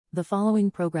The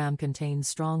following program contains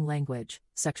strong language,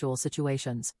 sexual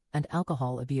situations, and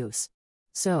alcohol abuse.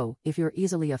 So, if you're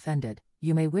easily offended,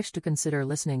 you may wish to consider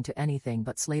listening to anything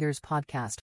but Slater's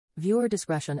podcast. Viewer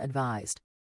discretion advised.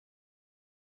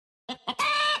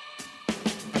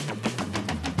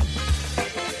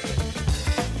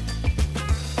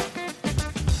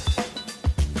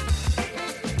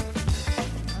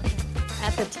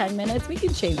 At the 10 minutes, we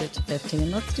can change it to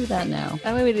 15. Let's do that now.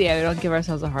 That way we don't give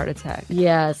ourselves a heart attack.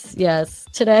 Yes.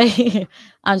 Today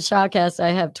on Shotcast, I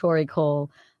have Torey Cole,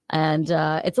 and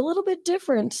it's a little bit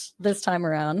different this time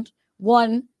around.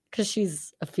 One, because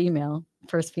she's a female,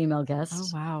 first female guest. Oh,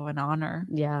 wow. An honor.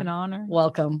 Yeah. An honor.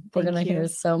 Welcome. We're going to Thank you. hear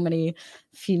so many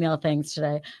female things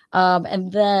today.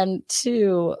 And then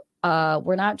two,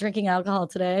 we're not drinking alcohol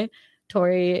today.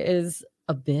 Torey is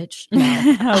a bitch.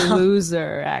 A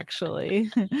loser, actually.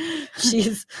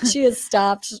 She has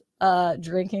stopped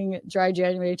drinking. Dry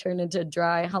January turned into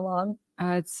dry. How long?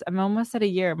 I'm almost at a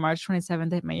year. March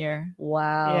 27th hit my year.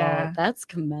 Wow. Yeah. That's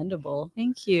commendable.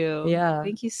 Thank you. Yeah.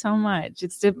 Thank you so much.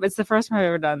 It's the first time I've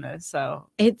ever done this. So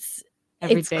It's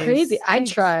every day crazy. is- I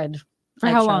tried. For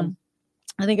how long?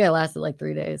 I think I lasted like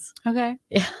 3 days. Okay.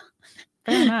 Yeah.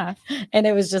 Fair enough. And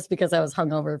it was just because I was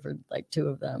hungover for like 2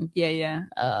 of them. Yeah.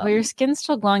 Well, your skin's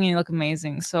still glowing and you look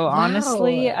amazing. So Wow,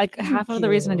 honestly, like half of the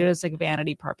reason I do it is like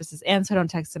vanity purposes and so I don't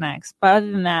text an ex. But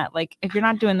other than that, like if you're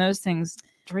not doing those things,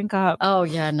 drink up. Oh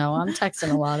yeah, no, I'm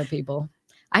texting a lot of people.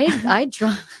 I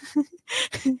drunk.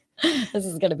 This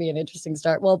is going to be an interesting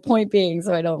start. Well, point being,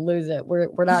 so I don't lose it.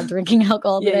 We're not drinking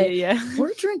alcohol today. Yeah.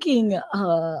 We're drinking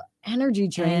energy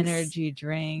drinks. Energy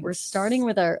drinks. We're starting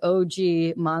with our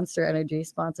OG Monster Energy,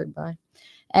 sponsored by,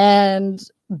 and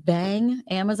Bang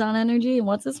Amazon Energy. And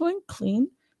what's this one? Clean.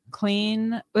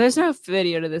 Well, there's no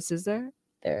video to this, is there?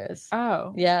 There is.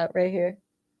 Oh. Yeah, right here.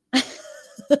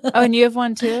 Oh, and you have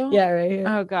one too? Yeah, right here.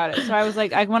 Oh, got it. So I was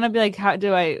like, I want to be like, how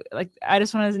do I like? I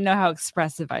just want to know how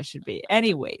expressive I should be.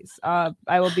 Anyways, I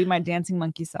will be my dancing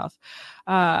monkey self.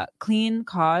 Clean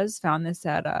Cause found this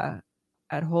at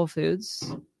Whole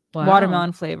Foods. Wow.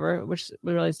 Watermelon flavor, which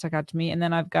really stuck out to me. And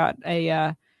then I've got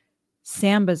a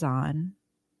Sambazon.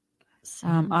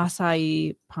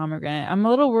 Acai pomegranate. I'm a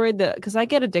little worried that because I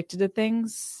get addicted to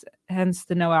things, hence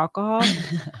the no alcohol.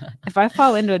 If I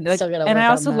fall into it, and I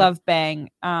also love Bang.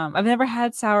 I've never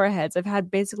had sour heads. I've had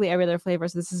basically every other flavor,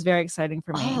 so this is very exciting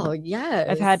for me. Oh yeah,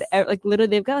 I've had like literally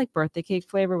they've got like birthday cake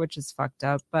flavor, which is fucked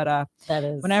up. But that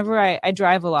is whenever I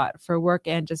drive a lot for work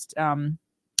and just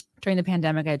during the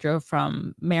pandemic, I drove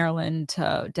from Maryland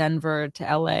to Denver to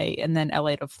LA and then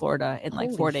LA to Florida in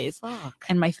like 4 days. Fuck.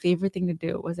 And my favorite thing to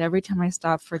do was every time I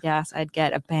stopped for gas, I'd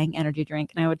get a Bang energy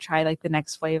drink and I would try like the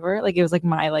next flavor. Like it was like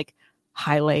my like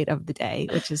highlight of the day,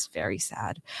 which is very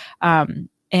sad. And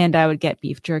I would get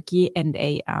beef jerky and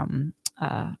a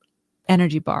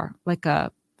energy bar, like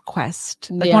a Quest,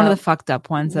 like one of the fucked up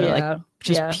ones that are like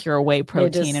just pure whey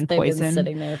protein and poison. Been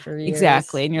sitting there for years.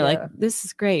 Exactly. And you're like, this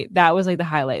is great. That was like the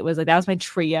highlight. Was like that was my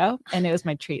trio and it was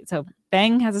my treat. So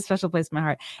Bang has a special place in my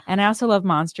heart. And I also love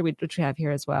Monster, which we have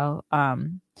here as well.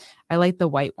 I like the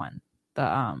white one.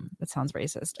 That sounds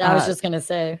racist. I was just gonna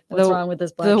say, what's wrong with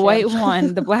this black the can? White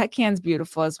one, the black can's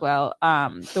beautiful as well.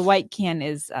 The white can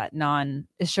is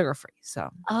sugar free. So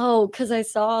because I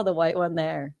saw the white one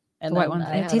there. And the white one,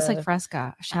 it tastes like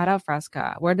Fresca. Shout out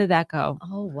Fresca. Where did that go?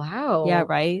 Oh wow! Yeah,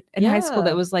 right. In high school,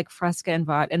 that was like Fresca and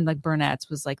vodka, and like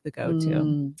Burnett's was like the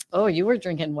go-to. Oh, you were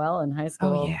drinking well in high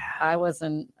school. Oh yeah, I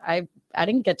wasn't. I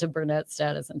didn't get to Burnett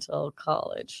status until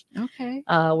college. Okay,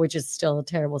 which is still a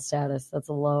terrible status. That's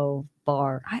a low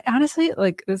bar. I honestly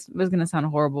like this was gonna sound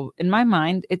horrible. In my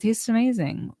mind, it tastes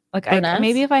amazing. Like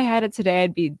maybe if I had it today,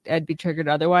 I'd be triggered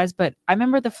otherwise. But I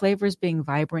remember the flavors being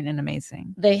vibrant and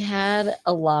amazing. They had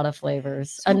a lot of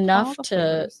flavors, enough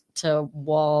to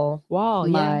wall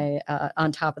my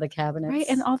on top of the cabinet. Right,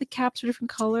 and all the caps are different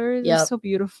colors. Yep. It's so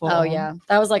beautiful. Oh yeah,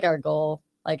 that was like our goal.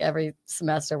 Like every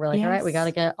semester, we're like, all right, we got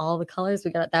to get all the colors.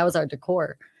 That was our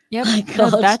decor. Yep.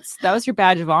 That was your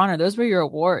badge of honor. Those were your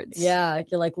awards. Yeah.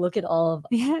 You're like, look at all of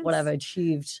what I've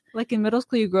achieved. Like in middle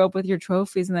school, you grow up with your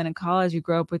trophies. And then in college, you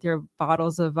grow up with your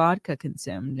bottles of vodka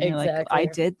consumed. And you're like, I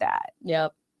did that.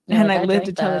 Yep. And I lived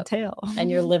to tell the tale. And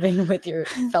you're living with your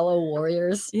fellow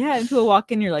warriors. Yeah. And people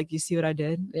walk in, you're like, you see what I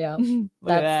did? Yeah. Look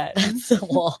at that. That's a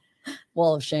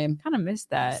wall of shame. Kind of miss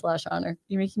that. / honor.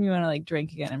 You're making me want to like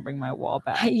drink again and bring my wall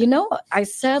back. I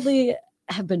sadly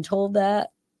have been told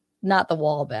that. not the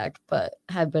wall back, but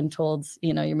have been told,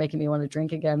 you're making me want to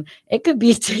drink again. It could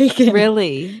be taken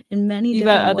really in many You've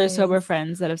different got other ways. sober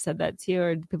friends that have said that to you,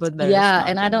 or people that Yeah,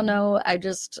 and I don't know.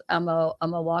 I'm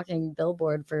a walking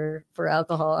billboard for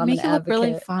alcohol. I'm make an it look advocate.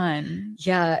 really fun.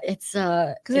 Yeah, it's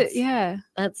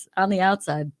that's on the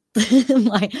outside.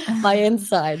 my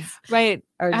insides. Right.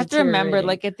 I have to remember,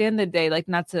 like, at the end of the day, like,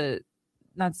 not to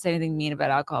say anything mean about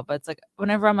alcohol, but it's like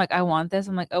whenever I'm like, I want this,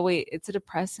 I'm like, oh wait, it's a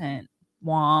depressant.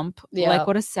 Womp. Yeah. Like,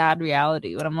 what a sad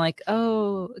reality. When I'm like,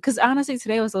 oh, because honestly,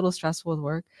 today was a little stressful with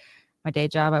work. My day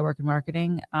job, I work in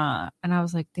marketing. And I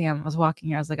was like, damn, I was walking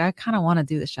here. I was like, I kind of want to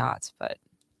do the shots, but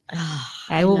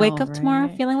I will wake up tomorrow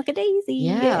feeling like a daisy,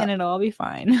 and it'll all be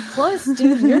fine. Plus,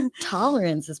 dude, your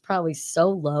tolerance is probably so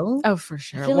low. Oh, for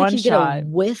sure. I feel One like you shot. get a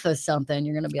whiff of something,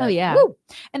 you're gonna be like, oh yeah. Woo!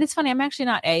 And it's funny. I'm actually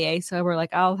not AA, so we're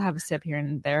like, I'll have a sip here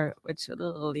and there, which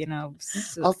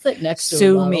I'll sit next to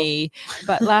sue me.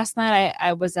 But last night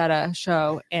I was at a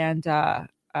show and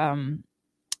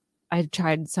I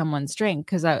tried someone's drink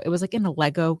because it was like in a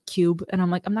Lego cube, and I'm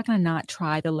like, I'm not gonna not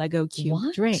try the Lego cube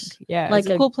drink. Yeah, like it's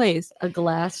a cool place, a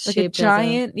glass, like shaped a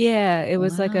giant. Yeah, it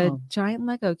was like a Wow. giant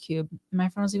Lego cube. My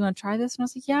friend was like, "You want to try this?" And I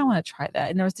was like, "Yeah, I want to try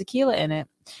that." And there was tequila in it,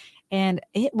 and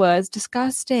it was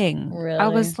disgusting. Really? I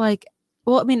was like,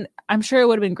 well, I mean, I'm sure it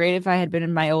would have been great if I had been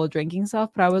in my old drinking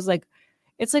self, but I was like,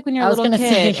 it's like when you're a little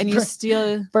kid and you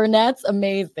steal. Burnett's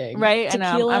amazing, right?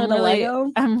 Tequila And and a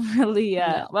Lego. I'm really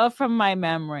No. well, from my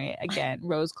memory, again,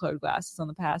 rose-colored glasses on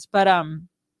the past, but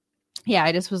yeah,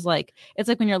 I just was like, it's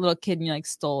like when you're a little kid and you like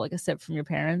stole like a sip from your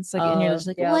parents, like, and you're just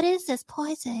like, what is this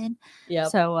poison? Yeah.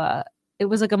 So it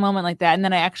was like a moment like that, and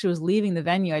then I actually was leaving the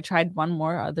venue. I tried one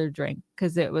more other drink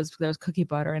because there was cookie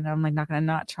butter, and I'm like, not gonna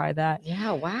not try that.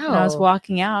 Yeah, wow. And I was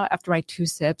walking out after my 2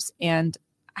 sips, and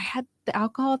I had the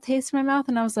alcohol taste in my mouth,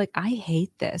 and I was like, I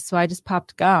hate this. So I just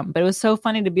popped gum. But it was so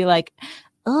funny to be like,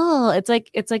 oh, it's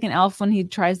like an elf when he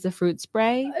tries the fruit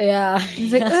spray. Yeah.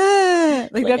 He's like, ugh.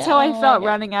 Like that's how I felt like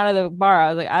running out of the bar. I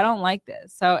was like, I don't like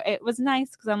this. So it was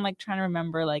nice because I'm like trying to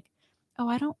remember, like, oh,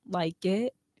 I don't like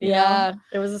it. Yeah,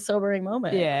 it was a sobering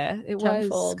moment. Yeah, it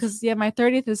Tenfold. was because my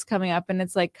 30th is coming up, and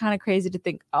it's like kind of crazy to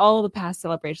think all the past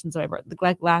celebrations of my birthday.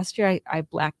 Like last year, I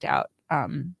blacked out.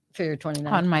 For your 29th.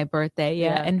 On my birthday,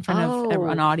 in front of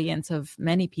an Oh. audience of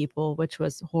many people, which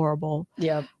was horrible.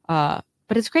 Yeah. But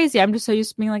it's crazy. I'm just so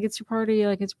used to being like, it's your party,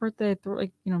 like it's your birthday,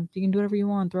 like, you can do whatever you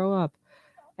want, throw up.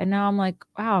 And now I'm like,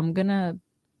 wow, I'm gonna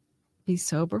be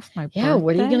sober for my birthday. Yeah,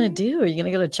 what are you gonna do? Are you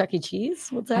gonna go to Chuck E. Cheese?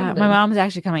 What's happening? My mom's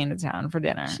actually coming into town for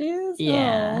dinner. She is?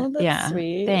 Yeah, Oh, that's yeah.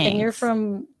 sweet. Thanks. And you're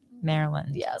from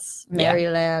Maryland. Yes, Yeah.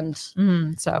 Maryland.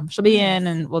 So she'll be in,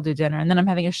 and we'll do dinner, and then I'm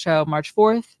having a show March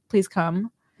 4th. Please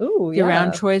come. Ooh, You're yeah.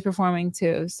 around. Troy's performing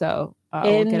too, so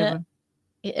we'll get everyone.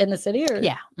 In the city, or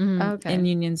Okay, in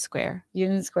Union Square.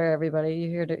 Union Square. Everybody,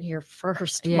 you heard it here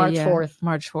first. Yeah, March 4th.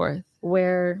 March 4th.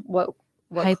 Where? What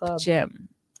Hype club? Gym.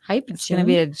 Hype It's Gym. gonna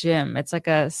be a gym. It's like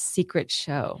a secret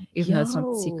show, even though it's not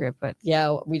Yo. secret. But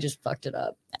Yeah, we just fucked it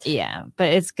up. yeah, but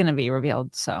it's gonna be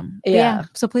revealed. So Yeah.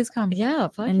 so please come. Yeah,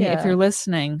 fuck And yeah. if you're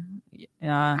listening,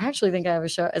 I actually think I have a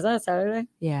show. Is that a Saturday?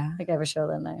 yeah, I think I have a show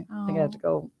that night. I think I have to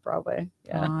go Broadway.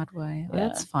 Yeah. Broadway. Well, Yeah.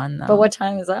 that's fun though. But what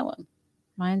time is that one?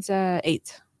 Mine's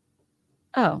 8.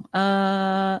 Oh,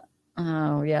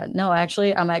 oh yeah. No,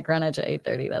 actually, I'm at Greenwich at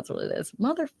 8:30. That's what it is.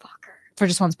 Motherfucker. For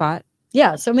just one spot.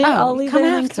 Yeah. So maybe I'll leave come it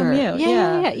and after. commute.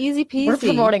 Yeah, easy peasy. We're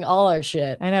promoting all our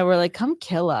shit. I know. We're like, come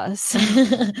kill us.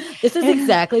 This is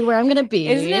exactly where I'm gonna be.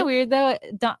 Isn't it weird though?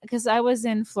 Because I was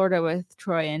in Florida with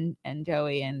Troy and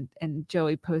Joey, and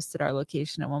Joey posted our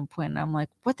location at one point, and I'm like,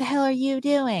 what the hell are you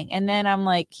doing? And then I'm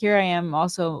like, here I am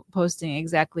also posting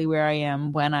exactly where I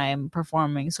am when I'm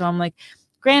performing. So I'm like,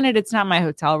 granted, it's not my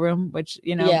hotel room, which,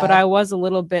 but I was a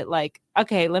little bit like,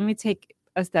 okay, let me take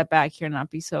a step back here and not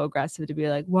be so aggressive to be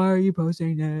like, why are you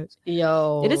posting this?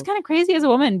 Yo, it is kind of crazy as a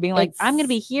woman being like, It's- I'm gonna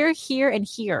be here, here, and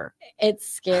here. It's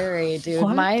scary, dude.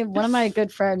 What? One of my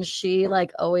good friends, she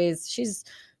she's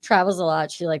travels a lot.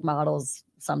 She like models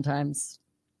sometimes.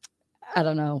 I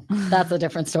don't know. That's a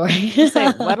different story. It's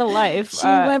like, what a life. She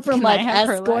went from Can I like have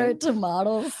her escort life? to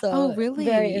model. So Oh, really?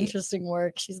 very interesting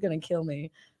work. She's gonna kill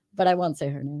me, but I won't say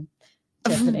her name.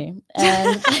 Tiffany.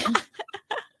 And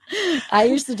I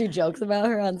used to do jokes about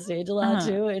her on stage a lot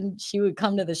too, and she would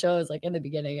come to the shows like in the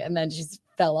beginning, and then she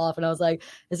fell off. And I was like,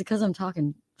 "Is it because I'm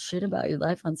talking shit about your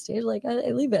life on stage? Like, I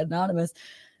leave it anonymous."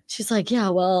 She's like, "Yeah,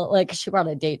 well, like she brought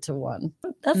a date to one.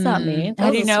 That's not me.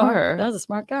 How do you know her? That was a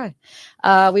smart guy.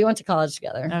 We went to college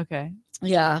together. Okay.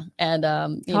 Yeah. And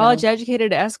college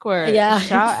educated escort. Yeah,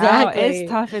 Shout out. exactly.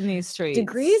 It's tough in these streets.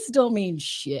 Degrees don't mean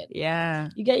shit. Yeah.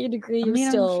 You get your degree, I'm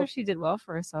still. sure she did well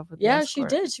for herself with the Yeah, she escort.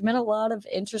 did. She met a lot of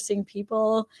interesting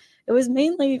people. It was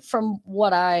mainly from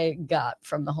what I got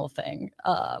from the whole thing.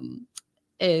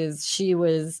 Is she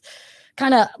was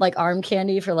kind of like arm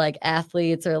candy for like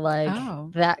athletes or like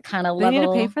that kind of level. They need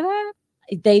to pay for that?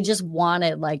 They just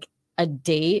wanted like a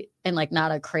date and like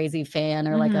not a crazy fan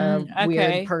or like a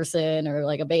weird person or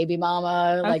like a baby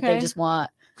mama. Like they just want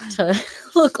to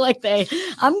look like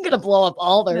I'm gonna blow up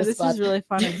all their this spots. is really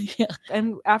funny. Yeah.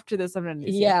 And after this I'm gonna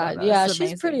yeah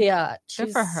she's pretty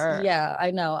good for her. Yeah,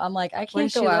 I know. I'm like, I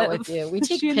can't go out with you. We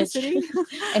take pictures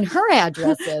and her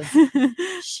address is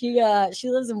she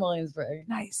lives in Williamsburg.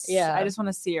 Nice. Yeah, I just want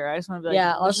to see her. I just want to be like,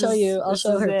 I'll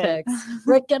show her pics.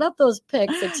 Rick, get up those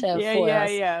pics at Tim for us.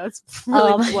 Let's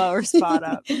really blow her spot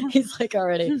up. He's like,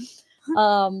 already.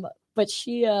 But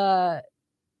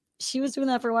she was doing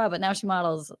that for a while, but now she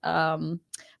models.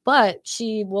 But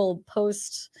she will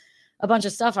post a bunch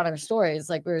of stuff on her stories,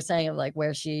 like we were saying, of like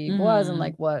where she was and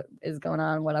like what is going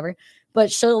on, whatever.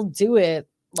 But she'll do it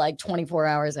like 24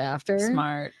 hours after.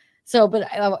 Smart. So, but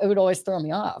it would always throw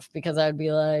me off because I'd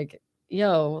be like,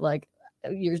 "Yo, like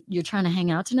you're trying to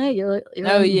hang out tonight? You're in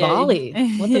Bali.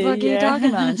 What the fuck are you talking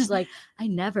about?" And she's like, "I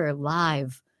never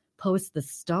live post the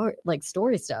story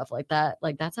stuff like that.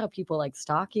 Like that's how people like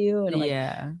stalk you." And like,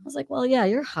 I was like, well, yeah,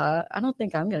 you're hot. I don't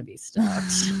think I'm gonna be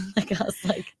stalked. Like I was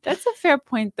like, that's a fair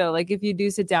point though. Like if you do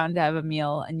sit down to have a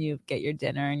meal and you get your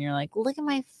dinner and you're like, look at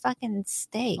my fucking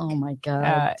steak. Oh my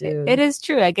god, dude. It is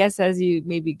true. I guess as you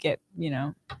maybe get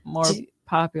more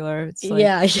popular, it's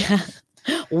like, yeah.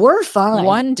 We're fine.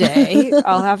 One day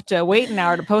I'll have to wait an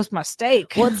hour to post my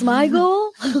steak. What's my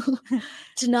goal?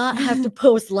 To not have to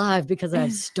post live because I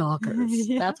have stalkers.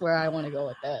 That's where I want to go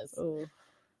with this.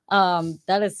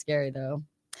 That is scary though.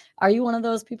 Are you one of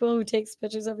those people who takes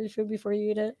pictures of your food before you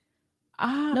eat it?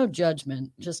 No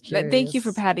judgment, just curious. Thank you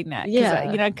for patting that. Yeah,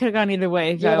 I could have gone either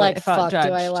way. You're like, fuck, do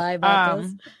I lie about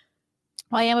this?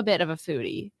 Well, I am a bit of a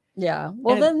foodie. Yeah.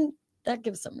 Well, then that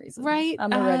gives some reason, right?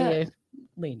 I'm already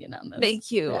lenient on this.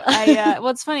 Thank you. Yeah.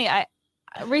 Well, it's funny.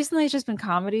 Recently it's just been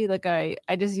comedy. Like I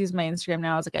just use my Instagram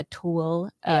now as like a tool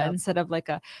instead of like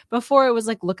before it was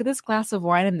like, look at this glass of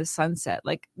wine in the sunset.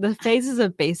 Like the phases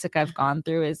of basic I've gone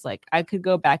through is like I could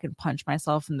go back and punch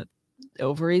myself in the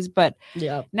ovaries, but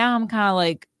now I'm kind of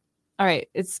like, all right,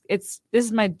 this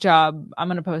is my job. I'm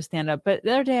gonna post stand up. But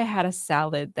the other day I had a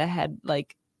salad that had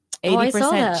like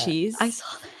 80% cheese. I saw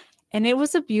that. And it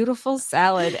was a beautiful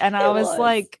salad. And I was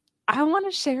like, I want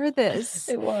to share this.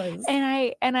 It was.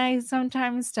 And I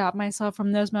sometimes stop myself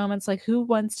from those moments like, who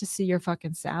wants to see your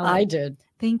fucking salad? I did.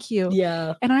 Thank you.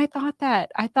 Yeah. And I thought,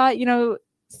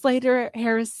 Slater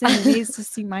Harrison needs to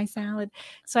see my salad.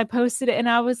 So I posted it and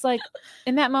I was like,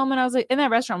 in that moment, I was like, and that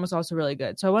restaurant was also really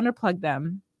good. So I wanted to plug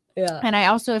them. Yeah. And I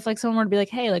also, if like someone were to be like,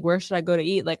 hey, like, where should I go to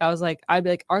eat? Like, I was like, I'd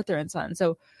be like Arthur and Son.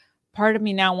 So part of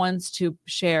me now wants to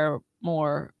share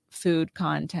more food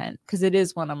content because it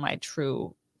is one of my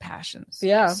true passions.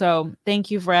 Yeah. So thank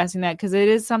you for asking that because it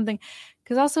is something.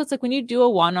 Because also it's like when you do a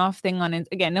one-off thing on it,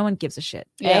 again, no one gives a shit.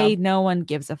 No one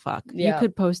gives a fuck. You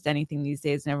could post anything these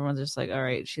days and everyone's just like, all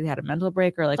right, she had a mental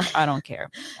break or like, I don't care.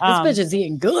 This bitch is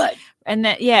eating good. And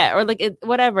that, or like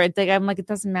whatever. It's like, I'm like, it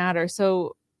doesn't matter.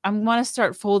 So I want to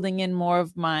start folding in more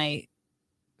of my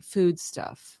food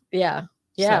stuff. Yeah.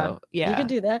 So, you can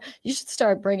do that. You should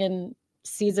start bringing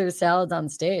Caesar salads on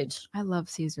stage. I love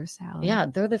Caesar salad. Yeah,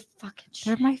 they're the fucking shit.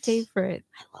 They're my favorite.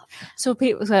 I love them. So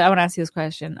I want to ask you this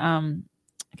question.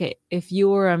 Okay, if you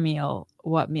were a meal,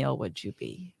 what meal would you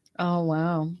be? Oh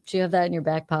wow. Do you have that in your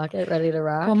back pocket ready to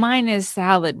rock? Well, mine is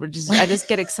salad, which is I just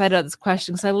get excited about this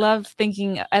question because I love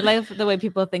the way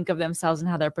people think of themselves and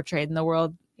how they're portrayed in the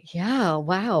world. Yeah,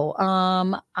 wow.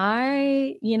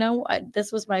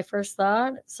 This was my first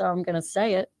thought, so I'm gonna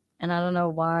say it. And I don't know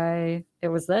why it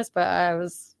was this, but I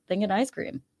was thinking ice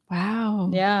cream. Wow.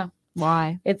 Yeah.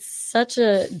 Why? It's such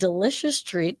a delicious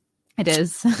treat. It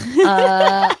is. And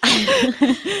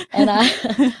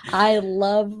I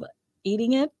love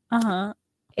eating it. Uh-huh.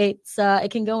 It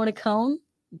can go in a cone.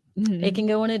 Mm-hmm. It can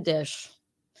go in a dish.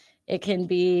 It can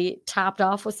be topped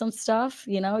off with some stuff.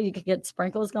 You could get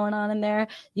sprinkles going on in there.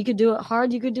 You could do it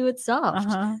hard. You could do it soft.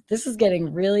 Uh-huh. This is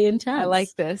getting really intense. I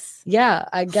like this. Yeah,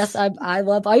 I guess I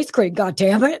love ice cream. God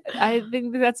damn it. I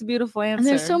think that's a beautiful answer. And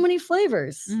there's so many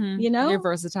flavors, You're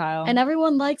versatile. And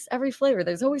everyone likes every flavor.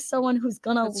 There's always someone who's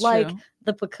going to like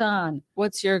the pecan.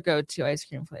 What's your go-to ice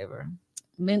cream flavor?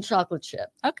 Mint chocolate chip.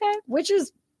 Okay. Which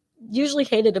is usually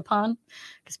hated upon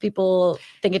because people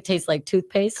think it tastes like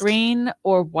toothpaste. Green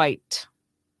or white?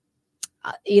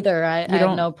 Either. I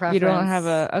have no preference. You don't have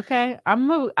okay.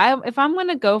 If I'm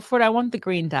gonna go for it, I want the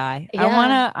green dye.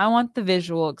 Yeah. I want the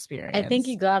visual experience. I think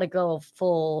you gotta go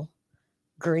full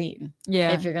green.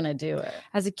 Yeah. If you're gonna do it.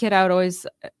 As a kid, I would always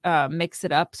mix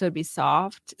it up so it'd be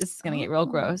soft. This is gonna get real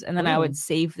gross. And then I would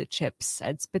save the chips.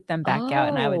 I'd spit them back out,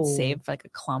 and I would save like a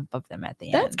clump of them at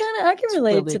the end. That's kind of, I can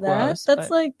relate really to that. gross, That's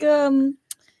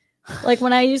like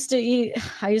when I used to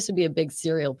be a big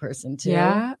cereal person too.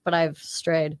 Yeah. But I've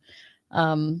strayed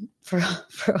for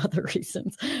other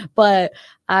reasons. But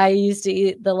I used to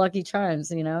eat the Lucky Charms,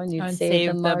 and you'd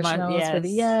save the marshmallows for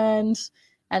the end.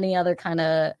 Any other kind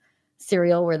of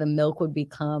cereal where the milk would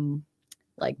become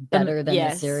like better than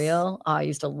the cereal. I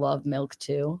used to love milk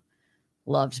too.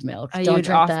 Loved milk. Don't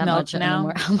drink that much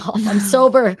anymore. I'm off. I'm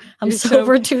sober. I'm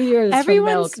sober 2 years.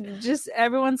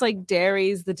 Everyone's like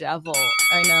dairy's the devil.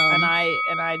 I know.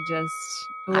 And I just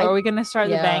are we gonna start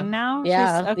the bang now?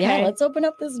 Yeah. Yeah. Let's open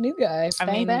up this new guy.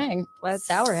 Bang. Let's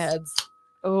Sour Heads.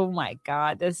 Oh my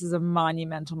God. This is a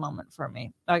monumental moment for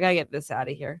me. I gotta get this out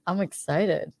of here. I'm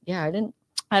excited. Yeah, I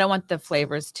don't want the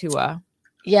flavors to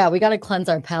yeah, we gotta cleanse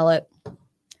our palate.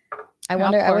 I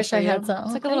wish I had some.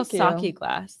 It's like a little sake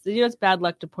glass. It's bad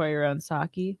luck to pour your own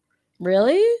sake.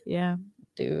 Really? Yeah.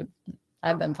 Dude,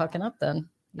 I've been fucking up then.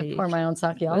 I pour my own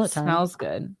sake all the time. It smells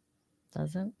good.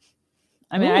 Does it?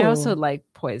 I mean, I also like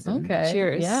poison. Okay.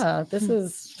 Cheers. Yeah, if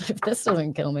this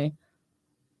doesn't kill me.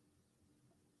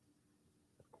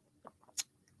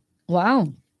 Wow.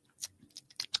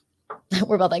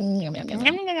 We're both like,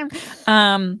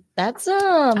 that's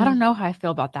I don't know how I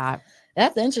feel about that.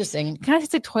 That's interesting. Can I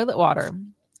taste like toilet water?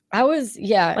 I was,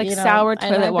 sour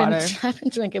toilet water. I've been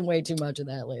drinking way too much of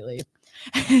that lately.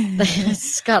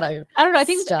 It's gotta. I don't know. I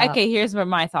think okay. Here's what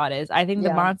my thought is. I think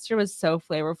the Monster was so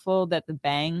flavorful that the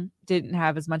Bang didn't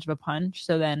have as much of a punch.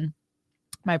 So then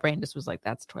my brain just was like,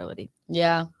 "That's toilety."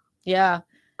 Yeah,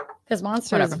 because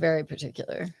Monster is very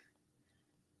particular.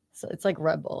 So it's like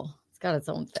Red Bull. It's got its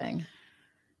own thing.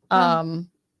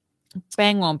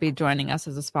 Bang won't be joining us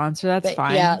as a sponsor. That's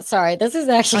fine. Yeah, sorry. This is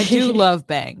actually. I do love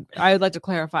Bang. I would like to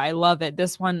clarify. I love it.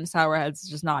 This one, Sour Heads, is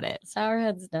just not it. Sour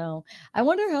Heads, no. I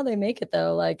wonder how they make it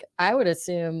though. Like, I would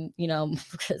assume,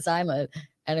 because I'm a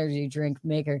energy drink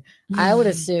maker, I would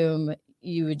assume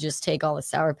you would just take all the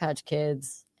Sour Patch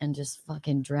Kids and just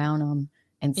fucking drown them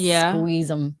and squeeze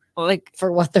them like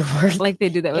for what they're worth. Like they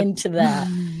do that into that,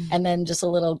 and then just a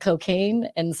little cocaine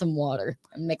and some water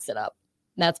and mix it up.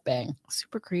 That's Bang.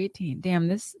 Super creatine. Damn,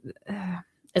 this.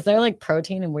 Is there like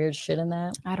protein and weird shit in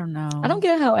that? I don't know. I don't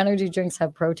get how energy drinks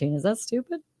have protein. Is that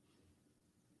stupid?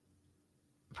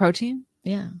 Protein?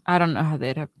 Yeah. I don't know how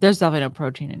they'd have. There's definitely no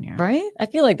protein in here. Right? I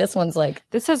feel like this one's like.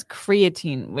 This has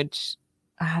creatine, which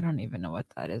I don't even know what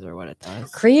that is or what it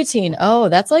does. Creatine. Oh,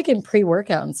 that's like in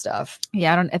pre-workout and stuff.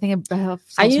 Yeah, I think it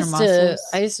helps. I used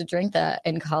to drink that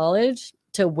in college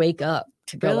to wake up,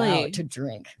 to go out, to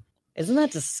drink. Isn't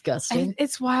that disgusting?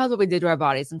 It's wild what we did to our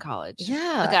bodies in college.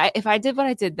 Yeah. Like if I did what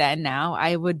I did then, now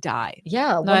I would die.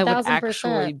 Yeah, 1,000%. I would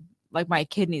actually, like my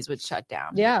kidneys would shut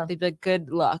down. Yeah. They'd be like,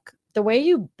 good luck. The way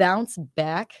you bounce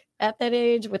back at that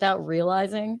age without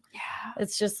realizing. Yeah.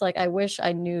 It's just like, I wish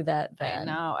I knew that then.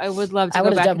 I know. I would love to I go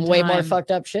would back have done way time. more fucked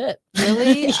up shit.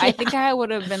 Really? Yeah. I think I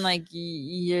would have been like,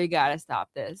 you gotta stop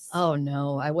this. Oh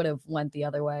no, I would have went the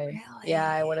other way. Really? Yeah,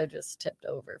 I would have just tipped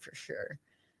over for sure.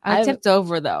 I tipped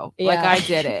over though. Yeah. Like I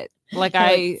did it. Like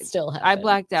I still have. I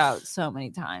blacked out so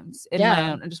many times in my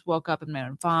own. I just woke up in my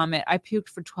own vomit. I puked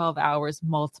for 12 hours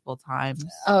multiple times.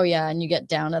 Oh yeah, and you get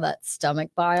down to that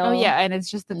stomach bile. Oh yeah, and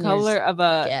it's just the color of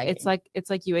a. gagging. It's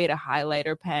like you ate a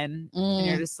highlighter pen, and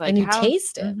you're just like, and you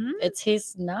taste it. Mhm. It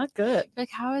tastes not good. Like,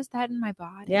 how is that in my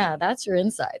body? Yeah, that's your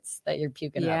insides that you're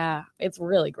puking up. Yeah, it's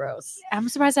really gross. I'm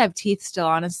surprised I have teeth still.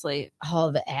 Honestly,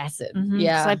 Oh, the acid. Mhm.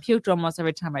 Yeah, 'Cause I puked almost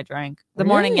every time I drank. The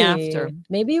morning Really? after.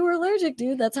 Maybe you were allergic,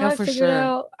 dude. That's how No, I for figured sure.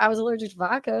 out I was allergic to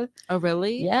vodka. Oh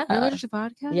really? Yeah. You're allergic to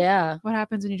vodka? Yeah. What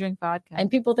happens when you drink vodka? And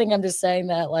people think I'm just saying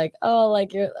that, like,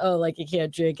 like you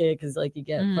can't drink it because like you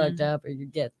get fucked up or you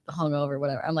get hungover,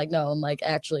 whatever. I'm like, no, I'm like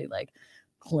actually like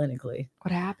clinically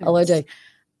What happened? allergic.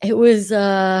 It was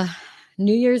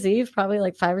New Year's Eve, probably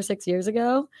like 5 or 6 years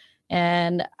ago,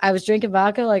 and I was drinking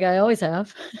vodka like I always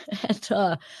have,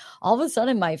 and all of a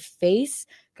sudden my face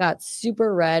got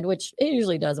super red, which it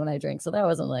usually does when I drink, so that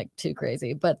wasn't like too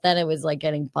crazy. But then it was like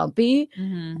getting bumpy,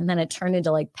 Mhm. and then it turned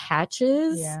into like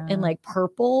patches Yeah. and like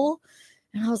purple,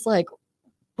 and I was like,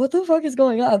 "What the fuck is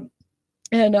going on?"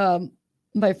 And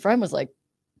my friend was like,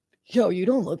 "Yo, you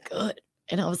don't look good."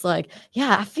 And I was like,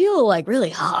 "Yeah, I feel like really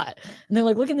hot." And they're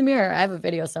like, "Look in the mirror." I have a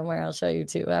video somewhere I'll show you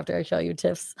too after I show you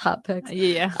Tiff's hot pics.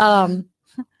 Yeah.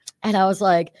 And I was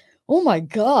like, "Oh my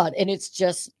God." And it's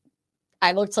just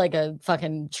I looked like a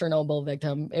fucking Chernobyl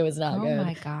victim. It was not good. Oh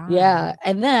my God. Yeah.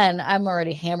 And then I'm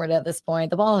already hammered at this point.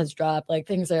 The ball has dropped. Like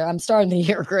I'm starting the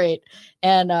year great.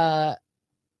 And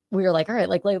we were like, all right,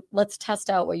 like let's test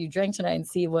out what you drank tonight and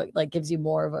see what like gives you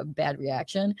more of a bad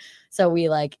reaction. So we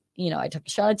like, I took a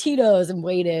shot of Tito's and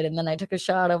waited. And then I took a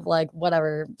shot of like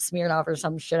whatever Smirnoff or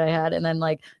some shit I had. And then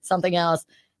like something else.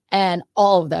 And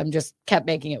all of them just kept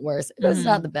making it worse. It was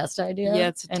not the best idea. Yeah,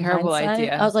 it's a terrible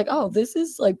idea. I was like, oh, this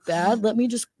is like bad. Let me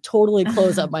just totally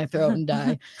close up my throat and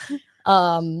die.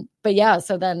 But yeah,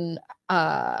 so then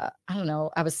I don't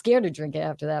know. I was scared to drink it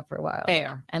after that for a while.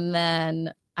 Fair. And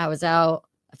then I was out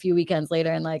a few weekends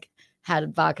later and like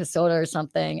had vodka soda or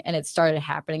something, and it started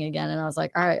happening again. And I was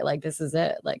like, all right, like this is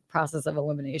it, like process of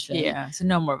elimination. Yeah. So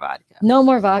no more vodka. No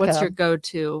more vodka. What's your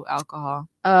go-to alcohol?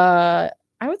 I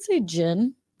would say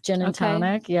gin and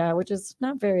tonic. Yeah, which is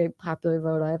not very popular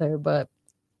vote either, but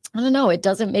I don't know. It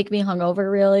doesn't make me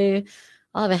hungover really.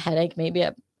 I'll have a headache maybe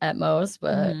at most,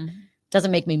 but it doesn't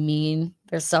make me mean.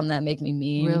 There's some that make me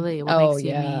mean. Really? What makes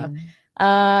you mean?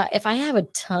 If I have a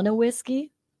ton of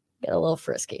whiskey, get a little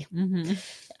frisky.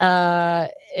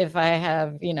 If I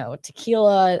have,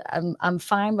 tequila, I'm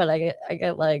fine, but I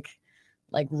get like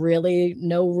really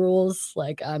no rules.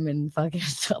 Like I'm in fucking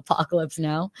apocalypse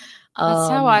now. That's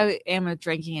how I am with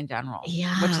drinking in general.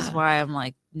 Yeah. Which is why I'm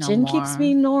like, no Gin more. keeps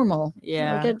me normal.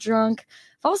 Yeah. I get drunk.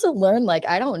 I've also learned like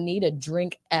I don't need to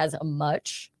drink as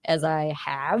much as I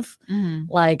have.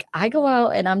 Like I go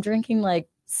out and I'm drinking like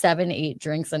 7-8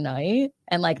 drinks a night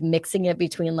and like mixing it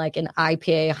between like an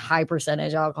IPA high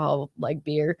percentage alcohol like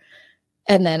beer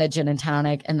and then a gin and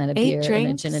tonic and then a beer and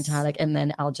a gin and tonic, and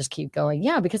then I'll just keep going.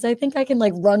 Yeah, because I think I can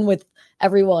like run with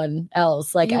everyone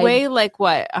else. Like you weigh like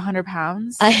what, 100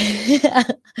 pounds?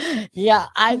 Yeah,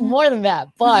 I more than that,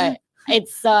 but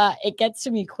it's it gets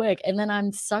to me quick. And then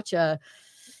I'm such a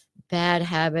bad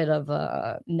habit of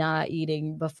not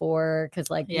eating before, because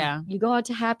like you go out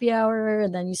to happy hour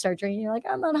and then you start drinking, you're like,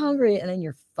 I'm not hungry, and then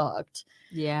you're fucked.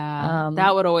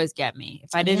 That would always get me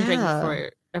if I didn't drink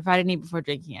before. If I didn't eat before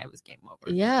drinking, I was game over.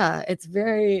 Yeah, it's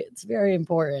very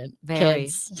important. Very.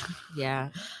 Kids. Yeah,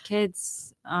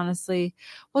 kids. Honestly,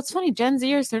 well, it's funny. Gen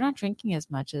Zers, they're not drinking as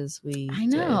much as we. I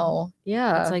know. Did.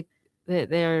 Yeah, it's like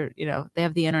they're they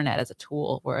have the internet as a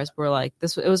tool, whereas we're like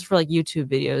this. It was for like YouTube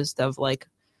videos of like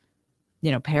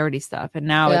parody stuff, and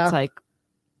now it's like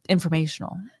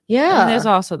informational. Yeah, and there's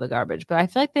also the garbage, but I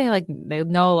feel like they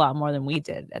know a lot more than we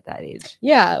did at that age.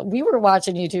 Yeah, we were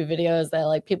watching YouTube videos that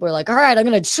like people were like, all right, I'm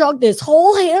gonna chug this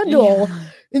whole handle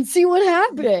and see what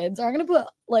happens. I'm gonna put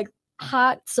like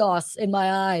hot sauce in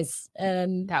my eyes,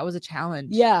 and that was a challenge.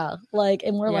 Yeah, like,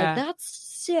 and we're like, that's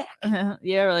sick. Yeah,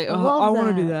 we're like, oh, I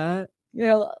want to do that.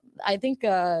 I think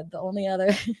the only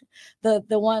other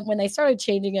the one when they started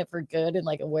changing it for good and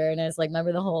like awareness, like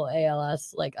remember the whole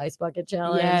ALS like ice bucket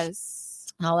challenge? Yes.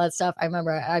 And all that stuff. I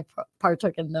remember I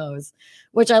partook in those,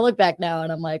 which I look back now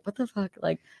and I'm like, what the fuck?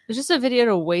 Like, it's just a video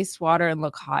to waste water and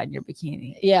look hot in your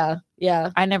bikini. Yeah.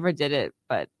 I never did it,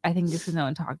 but I think because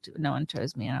no one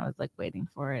chose me, and I was like waiting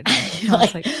for it.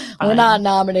 Like, we're not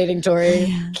nominating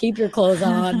Tori. Keep your clothes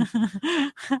on.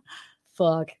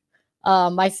 Fuck.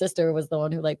 My sister was the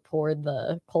one who like poured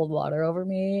the cold water over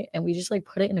me, and we just like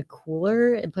put it in a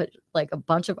cooler and put like a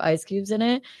bunch of ice cubes in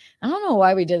it. I don't know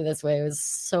why we did it this way. It was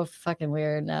so fucking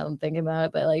weird now I'm thinking about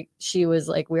it, but like she was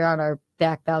like, we were on our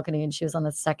back balcony and she was on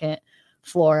the second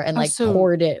floor and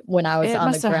poured it when I was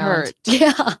on the ground. Hurt.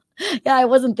 Yeah, I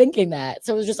wasn't thinking that.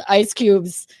 So it was just ice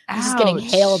cubes just getting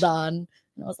hailed on.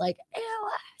 And I was like,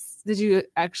 ALS. Did you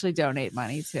actually donate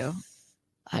money too?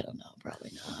 I don't know.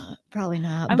 Probably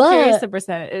not. I'm curious the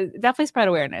percentage. It definitely spread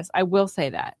awareness. I will say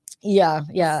that. Yeah.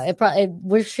 It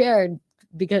was shared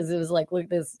because it was like, look,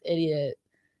 this idiot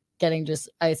getting just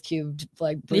ice cubed,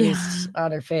 like bruised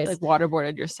on her face. Like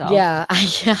waterboarded yourself. Yeah. I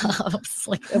was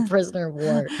like a prisoner of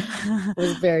war. It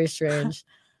was very strange.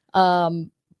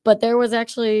 But there was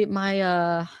actually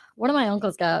one of my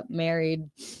uncles got married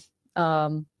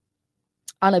on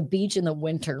a beach in the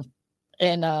winter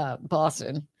in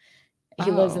Boston. He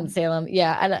lives in Salem.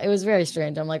 Yeah. And it was very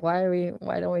strange. I'm like, why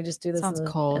don't we just do this in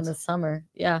the summer?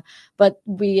 Yeah. But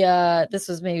this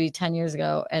was maybe 10 years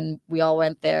ago, and we all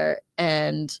went there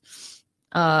and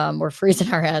we're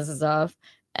freezing our asses off.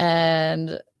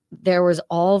 And there was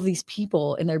all these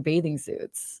people in their bathing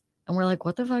suits. And we're like,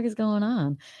 what the fuck is going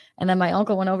on? And then my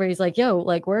uncle went over. He's like, yo,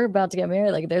 like, we're about to get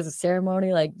married. Like, there's a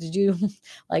ceremony. Like, did you,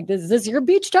 like, is this your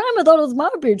beach time? I thought it was my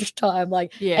beach time.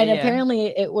 Like, apparently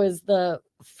it was the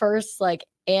first, like,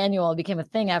 annual, became a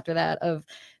thing after that, of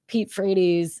Pete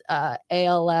Frady's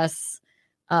ALS,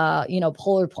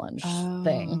 polar plunge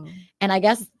thing. And I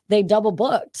guess they double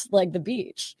booked, like, the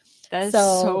beach. That's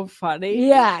so funny.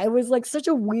 Yeah, it was like such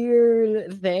a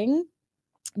weird thing.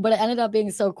 But it ended up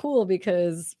being so cool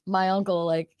because my uncle,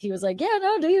 like, he was like, yeah,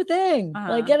 no, do your thing.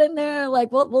 Like, get in there.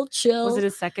 Like, we'll chill. Was it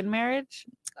his second marriage?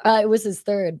 It was his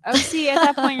third. Oh, see, at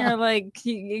that point, you're like,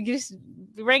 you just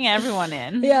bring everyone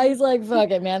in. Yeah, he's like,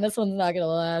 fuck it, man. This one's not going to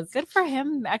last. Good for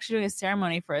him actually doing a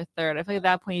ceremony for a third. I feel like at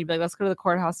that point, you'd be like, let's go to the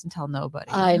courthouse and tell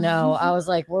nobody. I know. I was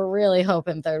like, we're really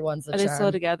hoping third one's the Are charm. they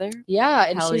still together? Yeah,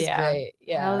 and Hell she's yeah. great.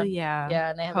 Yeah. Hell yeah. Yeah,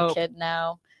 and they have a kid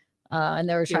now. And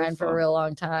they were trying for a real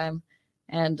long time.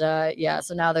 And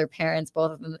so now their parents,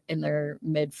 both of them in their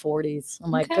mid 40s.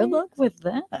 I'm like, good luck with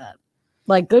that.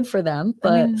 Like, good for them.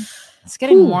 But I mean, it's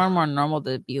getting more and more normal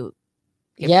to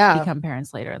become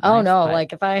parents later in life. No,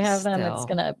 like if I have them,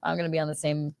 I'm gonna be on the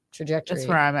same trajectory. That's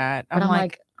where I'm at. I'm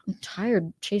like, I'm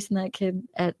tired chasing that kid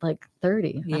at like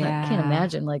 30. Yeah. I can't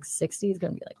imagine like 60 is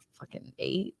gonna be like fucking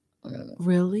 8.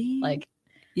 Really? Like,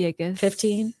 yeah, I guess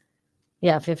 15.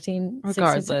 Yeah, 15.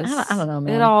 Regardless, 16, I don't know,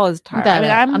 man. It all is tired.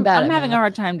 I'm having a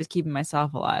hard time just keeping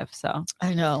myself alive. So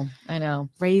I know.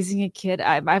 Raising a kid.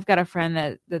 I've got a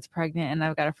friend that's pregnant, and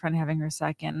I've got a friend having her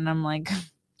second, and I'm like,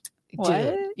 what?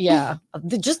 Dude, yeah,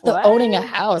 just the owning a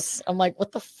house. I'm like,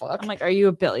 what the fuck? I'm like, are you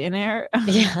a billionaire?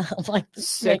 Yeah, I'm like,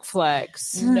 sick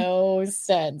flex. No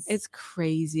sense. It's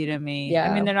crazy to me. Yeah,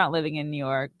 I mean, they're not living in New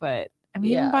York, but I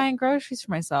mean, even buying groceries for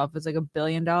myself is like $1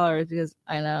 billion because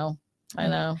I know.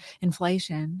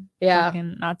 Inflation. Yeah.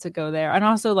 Not to go there. And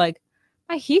also, like,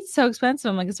 my heat's so expensive.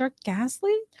 I'm like, is there a gas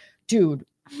leak? Dude,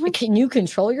 can you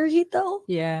control your heat though?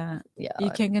 Yeah. You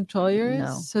can't control yours?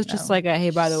 No. So it's just like, hey,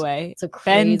 by the way, it's a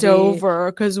crazy... bend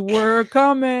over because we're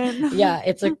coming. Yeah,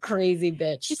 it's a crazy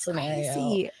bitch scenario.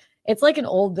 Crazy. It's like an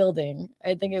old building.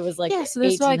 I think it was like so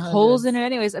there's like holes in it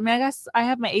anyways. I mean, I guess I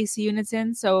have my AC units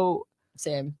in, so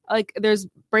same. Like there's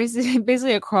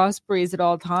basically a cross breeze at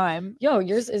all time. Yo,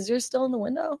 is yours still in the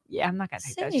window? Yeah, I'm not gonna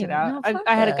take that shit out. No,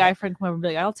 I had a guy friend come over and be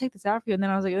like, I'll take this out for you. And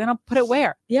then I was like, then I'll put it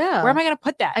where? Yeah. Where am I gonna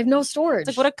put that? I have no storage.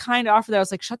 It's like, what a kind offer that I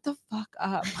was like, shut the fuck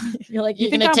up. You're like,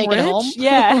 you're gonna take it home?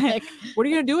 Yeah. Like, what are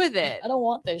you gonna do with it? I don't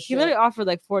want this shit. He literally offered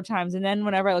like 4 times. And then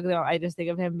whenever I look at him, I just think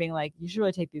of him being like, you should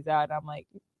really take these out. And I'm like,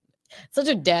 such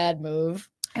a dad move.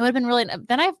 It would have been really.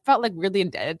 Then I felt like really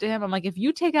indebted to him. I'm like, if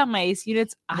you take out my AC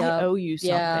units, I owe you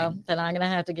something. Yeah, then I'm gonna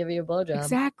have to give you a blowjob.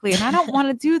 Exactly, and I don't want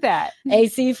to do that.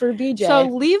 AC for BJ. So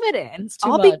leave it in.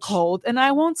 I'll be cold, and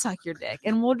I won't suck your dick,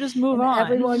 and we'll just move on.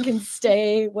 Everyone can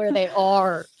stay where they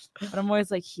are. But I'm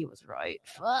always like, he was right.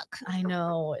 Fuck. I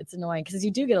know it's annoying because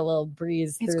you do get a little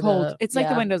breeze. It's cold. It's like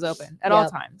the windows open at all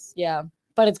times. Yeah.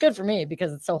 But it's good for me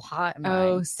because it's so hot.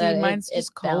 Mine's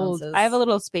just cold. I have a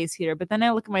little space heater, but then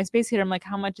I look at my space heater. I'm like,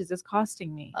 how much is this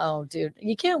costing me? Oh, dude,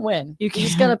 you can't win. You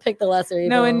just gotta pick the lesser evil.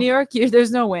 No, in New York,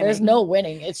 there's no winning. There's no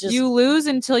winning. It's just you lose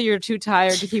until you're too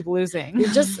tired to keep losing.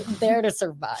 You're just there to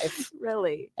survive,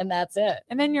 really, and that's it.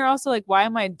 And then you're also like, why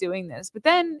am I doing this? But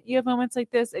then you have moments like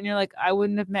this, and you're like, I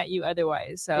wouldn't have met you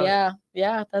otherwise. So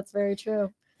yeah, that's very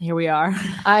true. Here we are.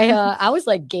 I was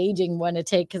like gauging when to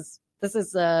take because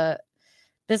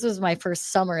this was my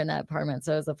first summer in that apartment.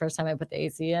 So it was the first time I put the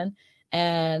AC in.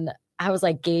 And I was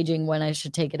like gauging when I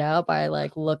should take it out by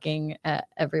like looking at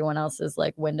everyone else's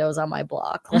like windows on my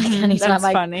block. Like anytime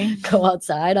I go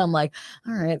outside, I'm like,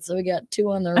 all right, so we got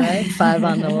 2 on the right, 5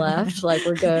 on the left. Like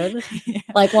we're good. Yeah.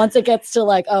 Like once it gets to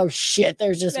like, oh shit,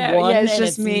 there's just one. Yeah, it's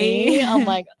just me. I'm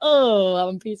like, oh,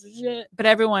 I'm a piece of shit. But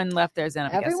everyone left theirs in.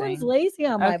 Everyone's lazy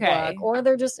on my block, or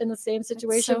they're just in the same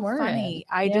situation we're in.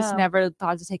 I just never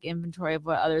thought to take inventory of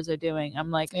what others are doing.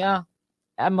 I'm like,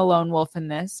 I'm a lone wolf in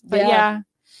this. But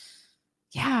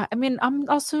yeah, I mean, I'm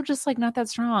also just like not that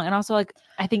strong. And also like,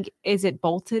 I think, is it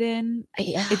bolted in?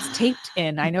 Yeah. It's taped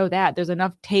in. I know that. There's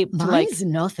enough tape to Mine's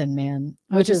nothing, man,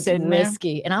 which is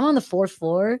risky. There. And I'm on the 4th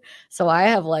floor. So I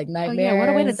have like nightmares. Oh, yeah, what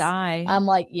a way to die. I'm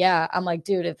like,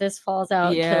 dude, if this falls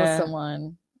out and kills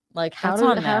someone, like how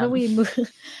do we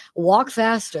move? Walk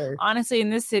faster. Honestly, in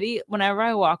this city, whenever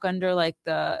I walk under like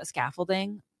the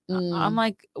scaffolding, I'm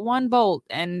like 1 bolt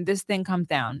and this thing comes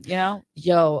down, you know?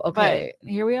 Yo, okay. But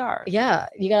here we are. Yeah,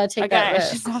 you gotta take that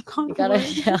risk.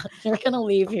 You're gonna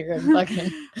leave here and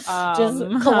fucking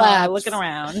just collapse. Looking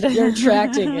around. You're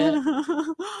attracting it.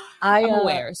 I'm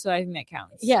aware, so I think that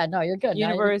counts. Yeah, no, you're good.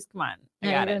 Universe, come on.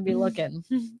 You're gonna be looking.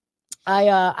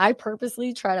 I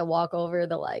purposely try to walk over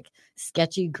the like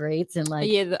sketchy grates and like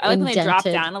I like when they drop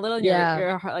down a little. And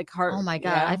your like heart. Oh my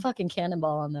god, I fucking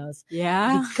cannonball on those.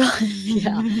 Yeah,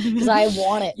 because I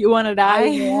want it. You want to die?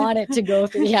 I want it to go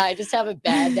through. Yeah, I just have a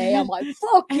bad day. I'm like,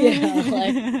 fuck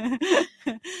yeah.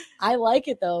 Like, I like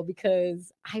it though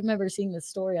because I remember seeing this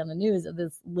story on the news of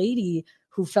this lady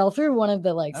who fell through one of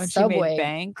the like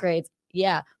subway grates.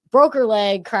 Yeah. broke her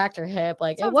leg, cracked her hip.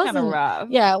 Like it Sounds wasn't kinda rough.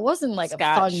 Yeah, it wasn't like a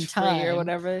fun Scotch-free time or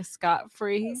whatever.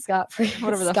 Scot-free. Scot-free.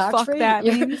 Whatever the Scotch fuck free? that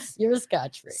means. You're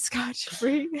scotch-free.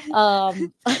 Scotch-free.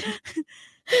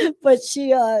 But she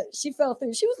fell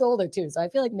through. She was older too, so I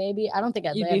feel like maybe I don't think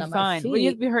I'd You'd land be on my fine. feet. Well,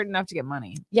 you'd be hurt enough to get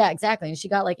money. Yeah, exactly. And she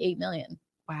got like 8 million.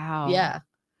 Wow. Yeah.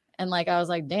 And like I was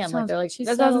like, damn, like they're like, she's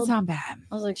That settled. doesn't sound bad.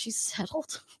 I was like, she's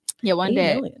settled. Yeah, one 8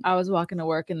 day million. I was walking to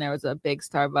work and there was a big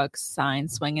Starbucks sign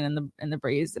swinging in the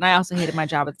breeze, and I also hated my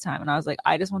job at the time. And I was like,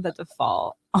 I just want that to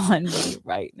fall on me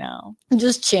right now.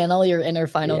 Just channel your inner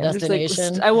final Yeah, just,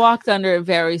 destination. I walked under it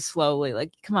very slowly.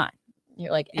 Like, come on.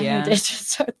 You're like, Yeah. and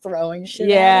just start throwing shit.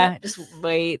 Yeah, at it. just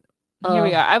wait. Here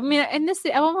we are. I mean, in this,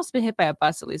 I've almost been hit by a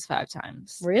bus at least 5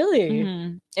 times. Really?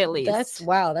 Mhm, at least.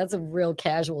 That's a real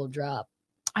casual drop.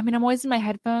 I mean, I'm always in my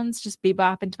headphones, just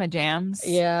bebopping to my jams.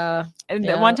 Yeah. And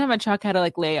yeah. one time a truck had to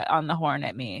like lay on the horn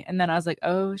at me, and then I was like,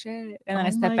 "Oh shit!" And then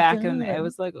I stepped back, and it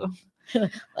was like, oh.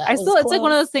 It's like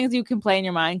one of those things you can play in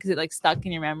your mind because it like stuck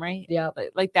in your memory. Yeah,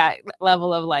 like that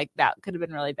level of like that could have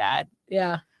been really bad.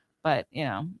 Yeah, but you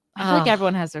know, I feel like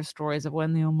everyone has their stories of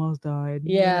when they almost died.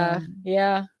 Yeah,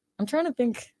 yeah. I'm trying to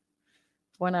think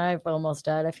when I've almost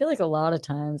died. I feel like a lot of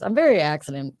times I'm very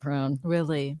accident prone.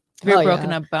 Really? Have you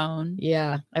broken a bone?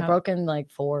 Yeah, I've broken like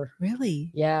 4.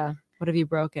 Really? Yeah. What have you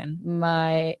broken?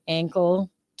 My ankle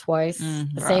twice.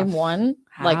 The same one,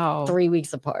 like 3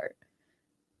 weeks apart.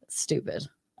 Stupid.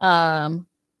 The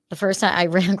first time I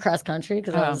ran cross country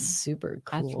because I was super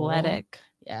cool. Athletic.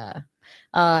 Yeah.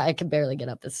 I can barely get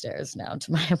up the stairs now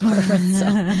to my apartment, so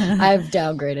I've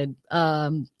downgraded.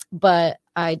 But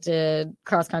I did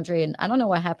cross country, and I don't know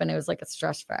what happened. It was like a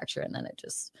stress fracture, and then it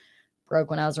just broke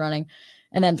when I was running.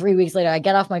 And then 3 weeks later, I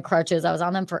get off my crutches. I was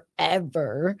on them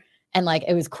forever. And like,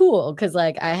 it was cool because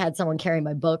like I had someone carry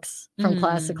my books from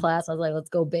class to class. I was like, let's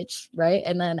go, bitch. Right.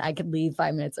 And then I could leave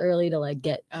 5 minutes early to like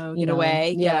get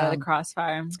away. Get out of the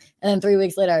crossfire. And then 3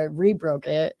 weeks later, I rebroke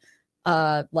it.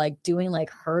 Like doing like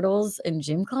hurdles in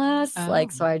gym class.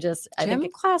 Like, so I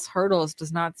think class hurdles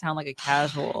does not sound like a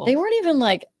casual. They weren't even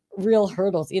like real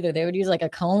hurdles either. They would use like a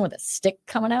cone with a stick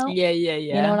coming out. Yeah.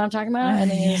 You know what I'm talking about? And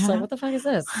then you're just like, what the fuck is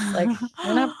this? Like,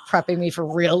 you're not prepping me for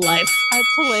real life. That's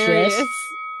hilarious.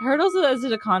 Hurdles as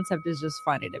a concept is just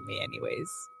funny to me anyways.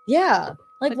 Yeah.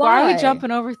 Like why are we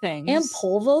jumping over things? And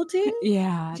pole vaulting?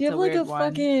 Yeah. Do you have like a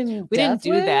fucking We didn't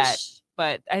do that,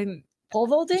 but I pole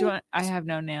vaulting? I have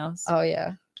no nails. Oh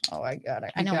yeah. Oh, I got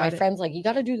it. I know my friend's like, you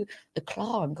got to do the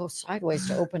claw and go sideways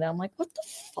to open it. I'm like, what the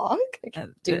fuck? I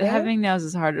can't do that. Having nails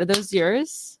is hard. Are those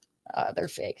yours? They're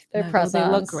fake. They're press-ons. They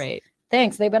look great.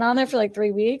 Thanks. They've been on there for like 3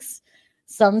 weeks.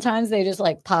 Sometimes they just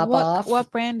like pop off.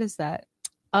 What brand is that?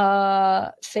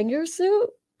 Finger Suit.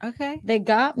 Okay. They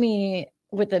got me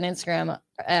with an Instagram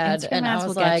ad, and I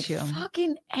was like,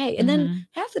 fucking A. And then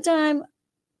half the time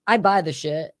I buy the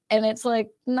shit. And it's like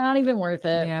not even worth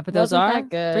it. Yeah, but those are that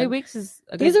good. 3 weeks is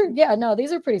a these are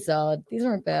these are pretty solid. These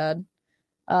aren't bad.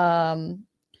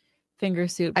 Finger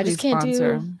Suit. I just can't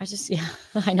do.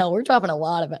 I know we're dropping a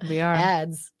lot of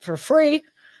ads for free.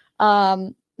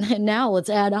 And now let's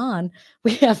add on.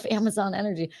 We have Amazon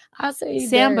Energy. I say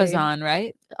Sambazon,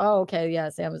 right? Oh, okay, yeah,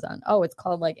 Amazon. Oh, it's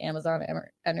called like Amazon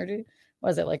Energy.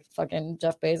 Was it like fucking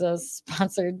Jeff Bezos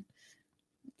sponsored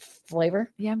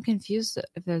flavor? Yeah, I'm confused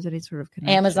if there's any sort of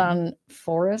connection. Amazon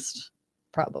Forest,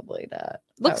 probably that.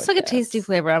 Looks like a tasty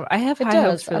flavor. I have high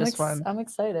hopes for this one. I'm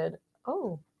excited.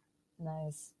 Oh,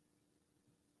 nice.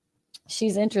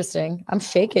 She's interesting. I'm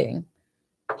shaking.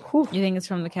 Whew. You think it's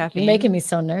from the caffeine? You're making me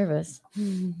so nervous.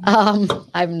 I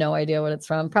have no idea what it's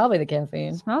from. Probably the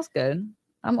caffeine. It smells good.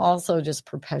 I'm also just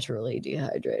perpetually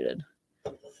dehydrated.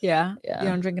 Yeah. You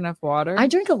don't drink enough water? I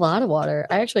drink a lot of water.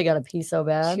 I actually got to pee so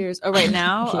bad. Cheers. Oh, right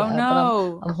now? Yeah, oh,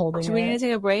 no. I'm holding Do we need to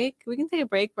take a break? We can take a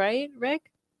break, right,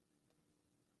 Rick?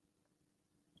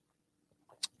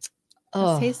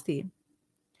 Oh. It's tasty.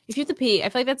 If you have to pee, I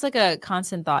feel like that's like a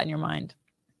constant thought in your mind.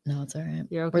 No, it's all right.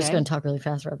 You're okay? We're just going to talk really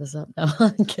fast, wrap this up. No,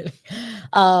 I'm kidding.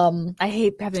 I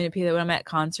hate having to pee when I'm at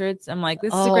concerts. I'm like,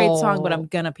 this is a great song, but I'm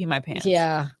going to pee my pants.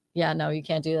 Yeah. Yeah, no, you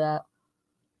can't do that.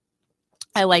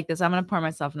 I like this. I'm going to pour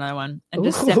myself another one and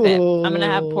just sip it. I'm going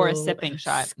to pour a sipping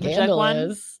shot. Would you like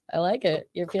one? I like it.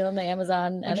 You're feeling the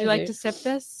Amazon energy. Would you like to sip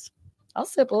this? I'll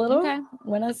sip a little. Okay.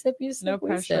 When I sip, you sip. No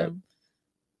pressure. Sip.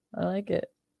 I like it.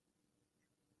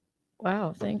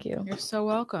 Wow, thank you. You're so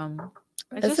welcome.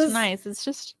 It's just nice. It's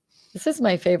just. This is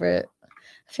my favorite.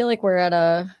 I feel like we're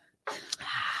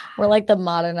like the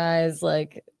modernized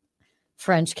like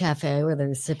French cafe where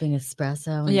they're sipping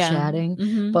espresso and Yeah. chatting,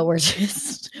 Mhm. but we're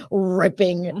just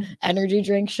ripping energy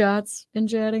drink shots and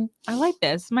chatting. I like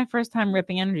this. It's my first time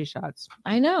ripping energy shots.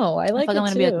 I know. I I like feel like I'm it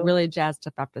gonna be too. like really jazzed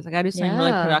up after this. I gotta do something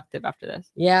really Yeah. productive after this.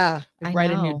 Yeah, Like I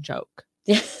write a new know. joke.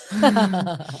 Yeah.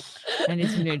 I need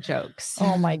some new jokes.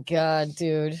 Oh my god,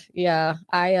 dude. Yeah.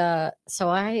 I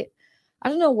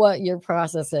don't know what your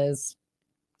process is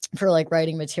for like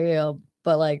writing material,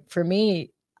 but like for me,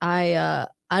 I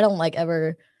don't like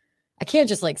ever I can't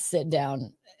just like sit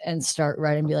down and start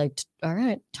writing and be like, all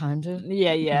right, time to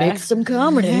Yeah. make some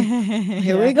comedy.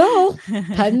 Here we go.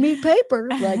 Pen me paper.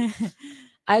 Like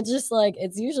I just like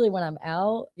it's usually when I'm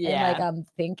out and like I'm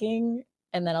thinking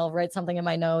and then I'll write something in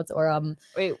my notes or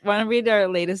Wait, want to read our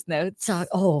latest notes?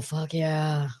 oh fuck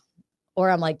yeah. Or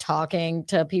I'm like talking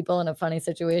to people in a funny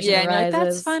situation. Yeah, arises. and you're like,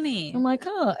 that's funny. I'm like,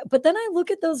 huh. But then I look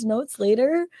at those notes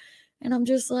later and I'm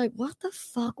just like, what the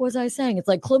fuck was I saying? It's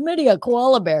like chlamydia,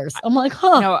 koala bears. I'm like,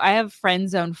 huh. No, I have friend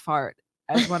zone fart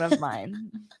as one of mine.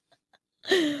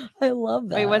 I love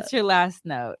that. Wait, what's your last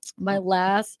note? My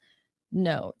last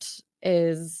note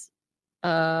is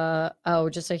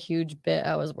just a huge bit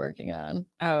I was working on.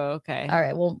 Oh, okay. All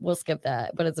right, we'll skip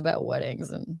that, but it's about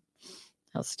weddings and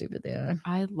how stupid they are.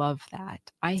 I love that.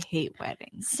 I hate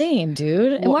weddings. Same,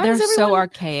 dude. And why they're does so everyone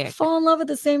archaic. fall in love at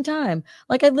the same time?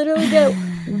 Like I literally get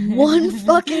one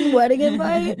fucking wedding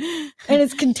invite and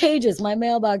it's contagious. My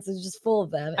mailbox is just full of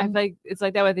them. I feel like it's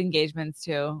like that with engagements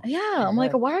too. Yeah, I'm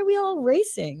like, why are we all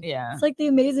racing? Yeah. It's like the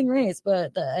Amazing Race,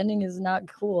 but the ending is not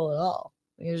cool at all.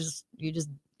 You just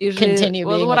Usually, continue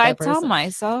being what with I that tell person.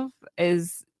 myself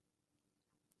is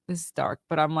this is dark,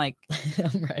 but I'm like,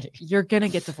 I'm ready. You're gonna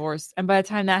get divorced, and by the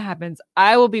time that happens,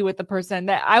 I will be with the person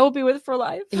that I will be with for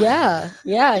life. Yeah,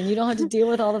 and you don't have to deal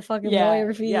with all the fucking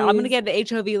lawyer fees. Yeah, I'm gonna get the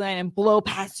HOV line and blow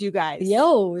past you guys.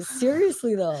 Yo,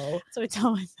 seriously though. So I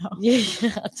tell myself.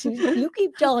 Yeah, you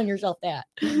keep telling yourself that.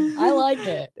 I like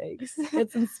it. Thanks.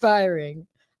 It's inspiring.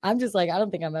 I'm just like, I don't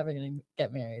think I'm ever gonna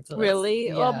get married. So really?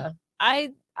 yeah. Well,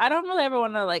 I don't really ever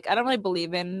want to like. I don't really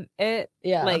believe in it.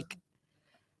 Yeah. Like.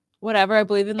 Whatever, I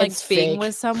believe in like It's being fake.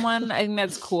 with someone. I think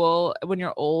that's cool when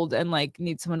you're old and like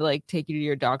need someone to like take you to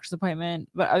your doctor's appointment.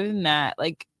 But other than that,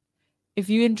 like if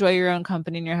you enjoy your own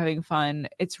company and you're having fun,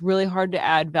 it's really hard to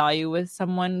add value with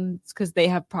someone because they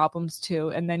have problems too.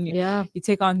 And then you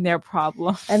take on their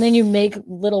problem. And then you make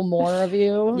little more of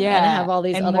you. Yeah. And have all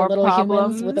these And other more little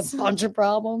problems. humans with a bunch of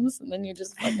problems. And then you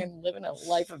just fucking living a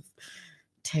life of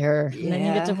terror. And then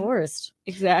you get divorced.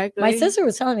 Exactly. My sister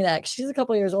was telling me that 'cause she's a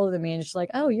couple years older than me. And she's like,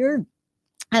 oh, you're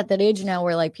at that age now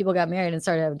where like people got married and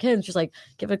started having kids. She's like,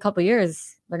 give it a couple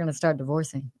years, they're gonna start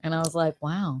divorcing. And I was like,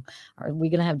 wow, are we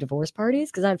gonna have divorce parties?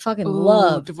 Because I'd fucking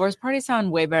love divorce parties sound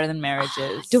way better than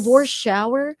marriages. divorce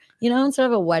shower, instead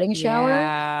of a wedding shower,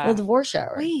 Yeah. well, divorce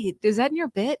shower. Wait, is that in your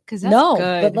bit? Because that's No,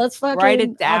 good. but let's fucking write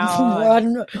it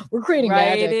down. We're creating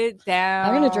Write magic. it down.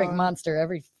 I'm gonna drink Monster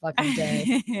every fucking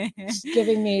day. Just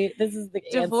giving me this is the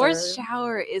divorce answer.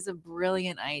 shower is a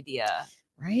brilliant idea.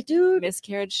 Right, dude?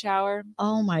 Miscarriage shower.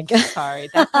 Oh my god. Sorry,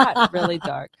 that got really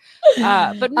dark.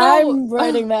 But no, I'm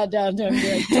writing that down to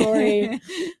be like Tori.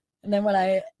 And then when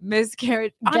I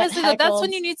miscarriage, get honestly, that's when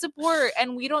heckled. you need support,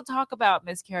 and we don't talk about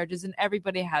miscarriages, and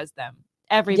everybody has them.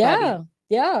 Everybody.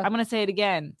 Yeah. I'm gonna say it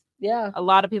again. Yeah. A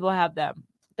lot of people have them.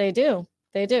 They do.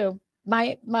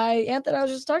 My aunt that I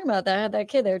was just talking about that had that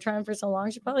kid. They were trying for so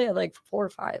long. She probably had like 4 or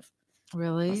 5.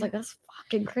 Really? I was like, that's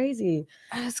fucking crazy.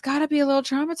 It's got to be a little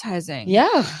traumatizing. Yeah.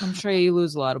 I'm sure you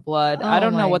lose a lot of blood. Oh I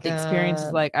don't know my what the experience is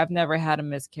God. like. I've never had a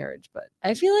miscarriage, but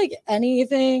I feel like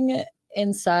anything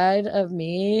inside of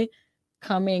me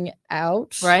coming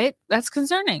out. right? That's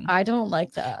concerning. I don't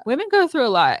like that. Women go through a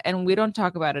lot and we don't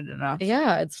talk about it enough.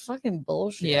 Yeah, it's fucking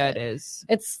bullshit. Yeah, it is.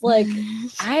 It's like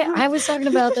I was talking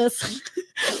about this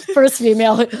first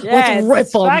female. Yeah, Let's rip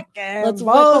them. fucking Let's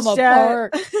rip them bullshit.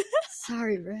 apart.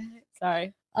 Sorry, Rick.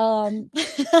 Sorry.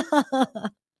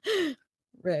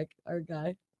 Rick, our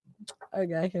guy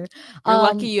here. You're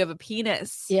lucky you have a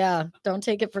penis. Yeah, don't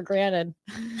take it for granted.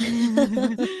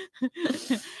 I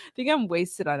think I'm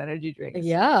wasted on energy drinks.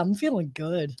 Yeah, I'm feeling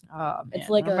good. Oh, man. It's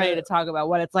like I'm ready to talk about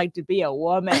what it's like to be a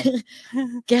woman.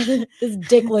 Get it? This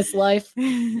dickless life.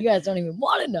 You guys don't even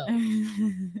want to know.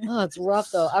 Oh, it's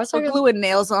rough though. I was We're talking gluing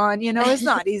nails on, it's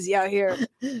not easy out here.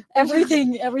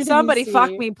 everything. Somebody you fuck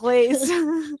see. me, please.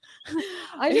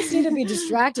 I just need to be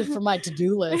distracted from my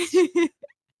to-do list.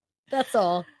 That's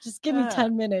all. Just give me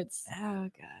 10 minutes. Oh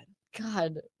God.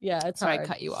 God. Yeah, it's Sorry, hard. I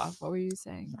cut you off. What were you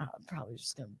saying? I'm probably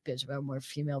just gonna bitch about more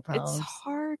female problems. It's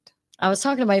hard. I was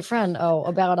talking to my friend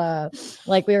about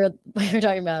like we were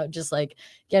talking about just like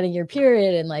getting your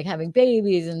period and like having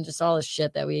babies and just all the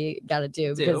shit that we got to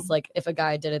do because like if a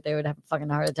guy did it, they would have a fucking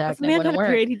heart attack. If a man had a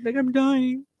period, he'd be like, I'm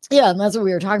dying. Yeah, and that's what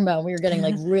we were talking about. We were getting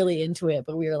like really into it,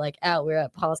 but we were like out. We were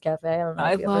at Paws Cafe. I don't know.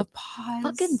 I love Paws.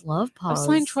 Fucking love Paws. I was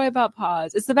telling Troy about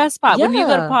Paws. It's the best spot. When you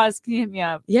go to Paws, can you hit me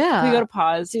up? Yeah, we go to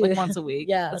Paws Dude. like once a week.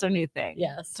 Yeah, that's our new thing.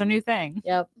 Yes, it's our new thing.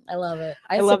 Yep, I love it.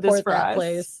 I love this support for that us.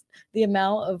 place. The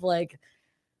amount of like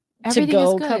everything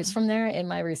to-go is good. cups from there in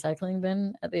my recycling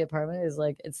bin at the apartment is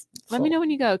like it's full. Let me know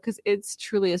when you go because it's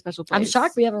truly a special place. I'm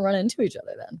shocked we haven't run into each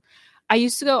other then. I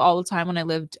used to go all the time when I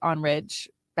lived on Ridge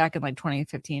back in like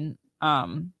 2015.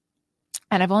 And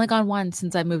I've only gone once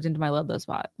since I moved into my Ludlow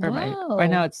spot. I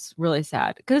know it's really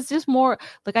sad because it's just more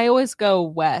like I always go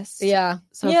west. Yeah.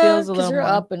 So it feels a little you're more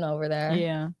up and over there.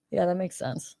 Yeah. Yeah, that makes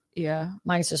sense. Yeah.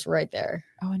 Mine's just right there.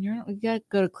 Oh, and we gotta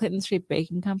go to Clinton Street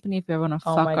Baking Company if you ever want to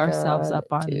fuck my ourselves God, up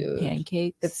on dude.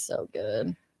 pancakes. It's so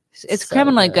good. It's so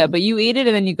criminally good. good, but you eat it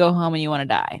and then you go home and you want to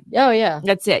die. Oh yeah.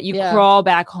 That's it. You crawl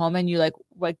back home and you like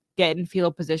get in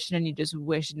fetal position and you just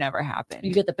wish it never happened.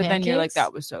 You get the pancakes? But then you're like,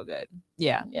 that was so good.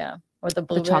 Yeah. Yeah. With the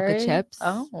The chocolate blueberry? chips.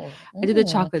 Oh. I did the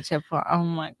chocolate chip one.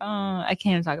 I'm like, I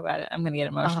can't even talk about it. I'm gonna get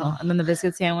emotional. And then the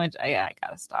biscuit sandwich, I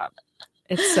gotta stop.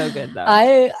 It's so good though.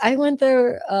 I went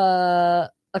there a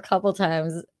couple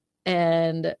times,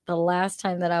 and the last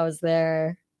time that I was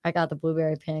there, I got the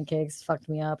blueberry pancakes. Fucked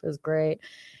me up. It was great.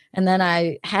 And then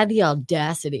I had the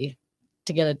audacity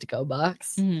to get a to-go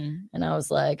box, and I was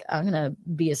like, I'm gonna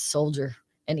be a soldier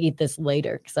and eat this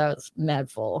later because I was mad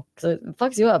full because it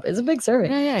fucks you up. It's a big serving.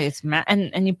 Yeah, it's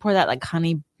and you pour that like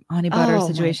honey butter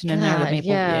situation in there with maple.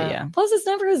 Yeah. Plus, it's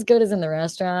never as good as in the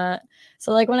restaurant.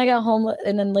 So like when I got home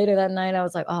and then later that night, I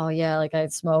was like, oh yeah, like I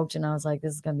had smoked and I was like,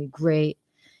 this is gonna be great.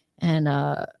 And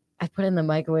I put in the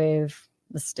microwave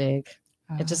the steak.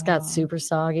 It just got super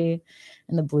soggy,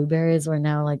 and the blueberries were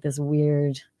now like this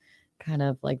weird kind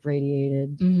of like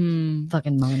radiated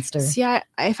fucking monster. See,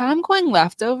 if I'm going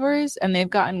leftovers and they've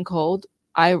gotten cold,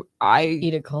 I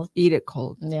eat it cold. Eat it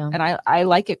cold. Yeah. And I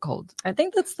like it cold. I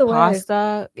think that's the way.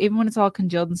 Pasta, even when it's all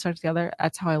congealed and stuck together,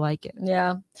 that's how I like it.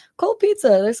 Yeah. Cold pizza.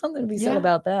 There's something to be said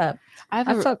about that. I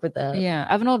fuck with that. Yeah.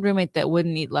 I have an old roommate that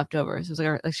wouldn't eat leftovers. It was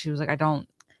like she was like, I don't.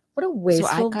 What a wasteful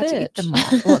so I got bitch. To eat them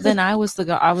all. Well, then I was the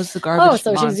garbage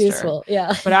so monster. she's useful.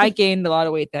 Yeah. But I gained a lot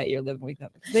of weight that year living with them.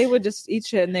 They would just eat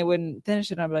shit and they wouldn't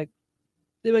finish it. And I'd be like,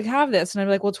 they would have this. And I'd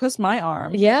be like, well, twist my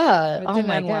arm. Yeah. Oh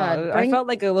my God. I felt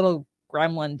like a little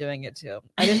gremlin doing it too.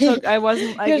 I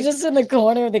wasn't like. You're just in the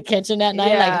corner of the kitchen at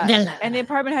night. Like, and the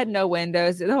apartment had no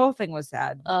windows. The whole thing was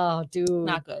sad. Oh, dude.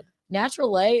 Not good.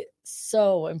 Natural light,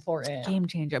 so important. Game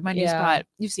changer. My new spot.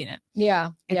 You've seen it. Yeah.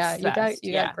 It's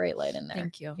You got great light in there.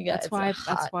 Thank you. That's why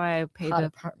I paid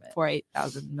the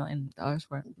 $8,000 million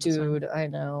for it. Dude, I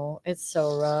know. It's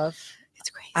so rough. It's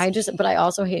crazy. But I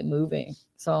also hate moving.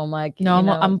 So I'm like,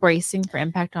 I'm bracing for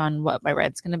impact on what my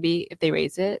rent's gonna be if they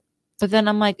raise it. But then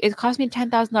I'm like, it cost me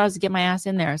 $10,000 to get my ass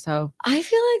in there. So I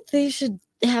feel like they should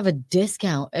have a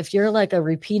discount if you're like a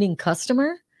repeating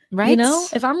customer. Right.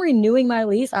 If I'm renewing my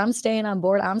lease, I'm staying on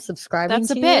board. I'm subscribing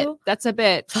to you. That's a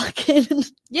bit. Fucking.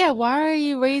 Yeah. Why are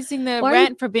you raising the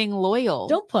rent for being loyal?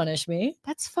 Don't punish me.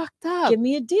 That's fucked up. Give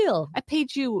me a deal. I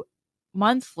paid you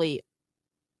monthly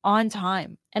on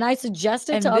time. And I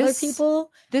suggested to other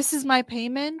people. This is my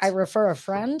payment. I refer a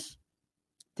friend.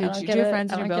 Do you have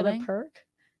friends in your building? Get a perk?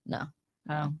 No.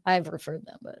 Oh. I've referred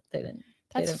them, but they didn't.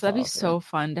 That'd be so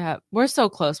fun to have. We're so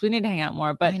close. We need to hang out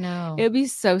more. But I know. It would be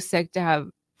so sick to have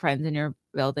friends in your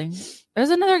building. There's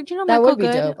another. Do you know that Michael would be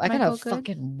Good? dope. I got a Good?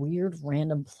 fucking weird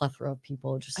random plethora of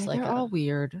people. Just like they're all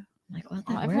weird. Like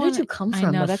what? Where did you come from?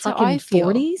 I know, that's fucking how I feel.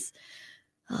 40s.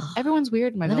 Everyone's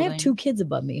weird in my building. I have 2 kids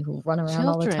above me who run around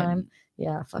all the time.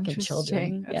 Yeah, fucking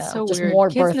children. That's yeah, so just weird. more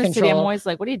Kids birth in the control. city, I'm always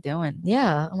like, what are you doing?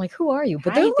 Yeah, I'm like, who are you?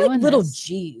 But How they're like little this?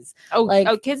 G's.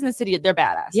 Oh, kids in the city, they're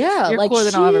badass. Yeah, you're like cooler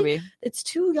than I'll ever be. It's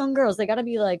 2 young girls. They got to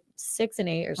be like 6 and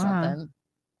 8 or something.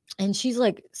 And she's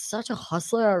like such a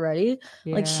hustler already.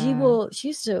 Yeah. Like she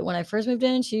used to, when I first moved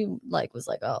in, she like was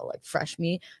like, oh, like fresh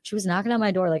meat. She was knocking on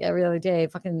my door like every other day,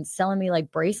 fucking selling me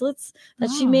like bracelets that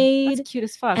she made. That's cute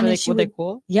as fuck. And were they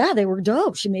cool? Yeah, they were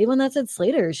dope. She made one that said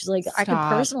Slater. She's like, I could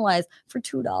personalize for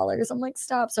 $2. I'm like,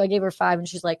 stop. So I gave her 5 and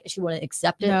she's like, she wouldn't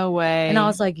accept it. No way. And I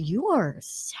was like, you are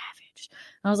savage.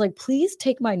 And I was like, please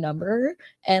take my number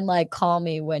and like call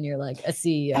me when you're like a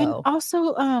CEO. And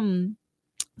also,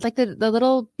 like the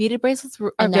little beaded bracelets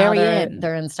are very in.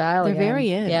 They're in style. They're very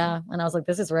in. Yeah. And I was like,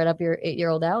 this is right up your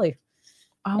 8-year-old alley.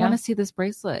 I want to see this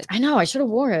bracelet. I know. I should have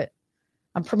wore it.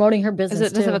 I'm promoting her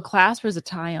business. Does it have a clasp or is it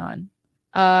tie on?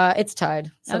 It's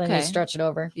tied, so then you Okay. stretch it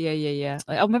over. Yeah.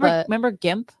 Like, oh, But- remember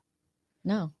GIMP?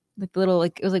 No. Like the little,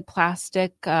 like it was like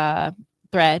plastic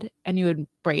thread, and you would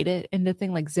braid it into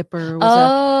thing like zipper.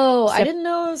 Was I didn't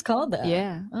know it was called that.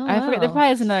 yeah. Oh, I forget. There wow.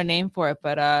 probably is another name for it,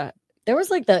 but There was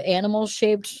like the animal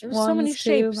shaped there's ones so many too.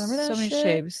 shapes. Remember that So many shit?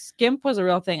 shapes. GIMP was a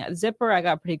real thing. Zipper, I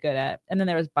got pretty good at, and then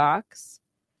there was box.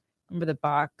 Remember the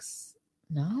box?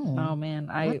 No. Oh man,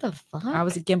 What the fuck? I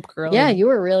was a GIMP girl. Yeah, you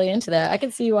were really into that. I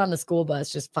can see you on the school bus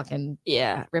just fucking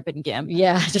ripping GIMP.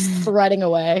 yeah, just threading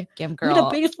away. GIMP I'm girl.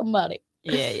 gonna pay somebody.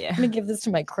 Yeah. I'm gonna give this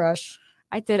to my crush.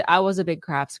 I was a big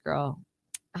crafts girl.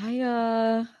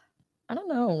 I don't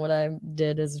know what I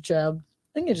did as a child.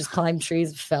 I think I just climbed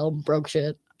trees, fell, broke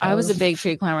shit. I was a big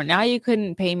tree climber. Now you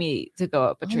couldn't pay me to go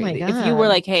up a Oh tree. my If you were God.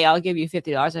 like, "Hey, I'll give you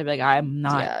 $50," I'd be like, "I'm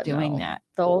not Yeah, doing no. that."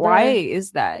 The older Why I-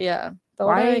 is that? Yeah. The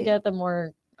older I Why- get, the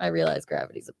more I realize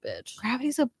gravity's a bitch.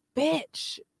 Gravity's a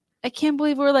bitch. I can't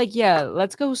believe we're like, yeah,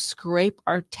 let's go scrape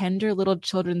our tender little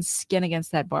children's skin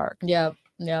against that bark, Yeah.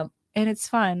 and it's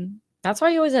fun. That's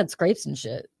why you always had scrapes and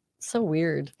shit. So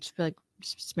weird. Just be like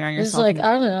smearing It's yourself. like, in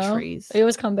I don't know. trees. You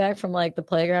always come back from like the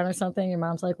playground or something. Your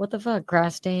mom's like, what the fuck?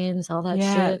 Grass stains, all that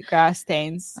shit. grass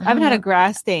stains. I haven't had a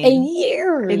grass stain In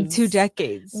years. in 2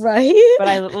 decades, Right? but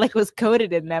I like was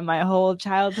coated in them my whole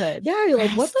childhood. Yeah, you're like,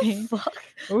 what Grass the stain. fuck?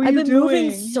 What were I've you been moving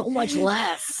doing? so much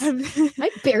less. I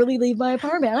barely leave my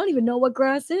apartment. I don't even know what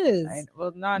grass is.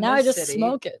 Well, not in Now I this just city.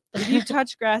 smoke it. If you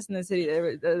touch grass in the city,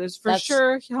 there's for That's-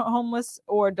 sure homeless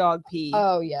or dog pee.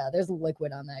 Oh yeah, there's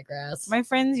liquid on that grass. My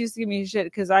friends used to give me shit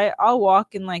because I'll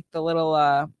walk in like the little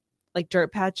like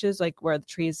dirt patches, like where the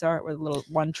trees are, where the little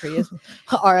one tree is,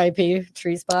 R.I.P.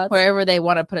 tree spots. wherever they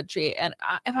want to put a tree. And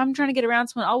if I'm trying to get around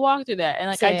someone, I'll walk through that. And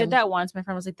like I Same. did that once. My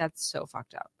friend was like, "That's so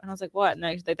fucked up," and I was like, "What?" And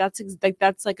I was like,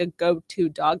 that's like a go-to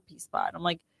dog pee spot. I'm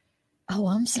like, Oh,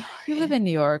 I'm sorry. you live in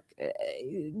New York,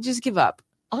 just give up.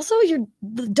 Also, the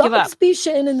up. dogs be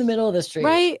shitting in the middle of the street.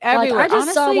 Right, Like, everywhere. I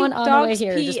just saw Honestly, one on the way dogs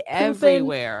here, pee just pooping.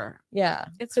 everywhere. Yeah,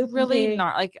 It's poop and really pee.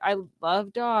 not like I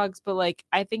love dogs, but like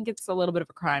I think it's a little bit of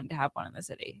a crime to have one in the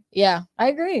city. Yeah, I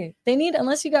agree. They need,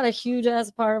 unless you got a huge ass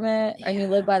apartment and you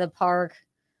live by the park.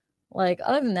 Like,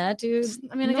 other than that, dude.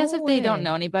 I mean, I no guess if they don't way.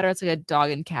 know any better, it's like a dog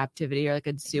in captivity or like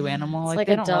a zoo Yeah, animal. it's Like like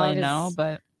they a don't dog really know, is-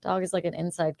 but Dog is like an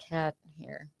inside cat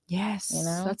here. yes, You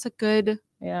know? that's a good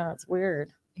Yeah, it's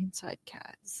weird. inside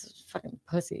cat. It's fucking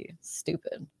pussy.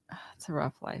 Stupid. It's a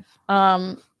rough life.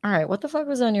 All right. What the fuck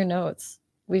was on your notes?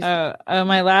 We've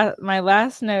My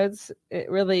last notes.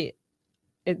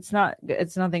 It's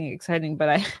nothing exciting,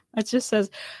 but it just says,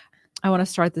 I want to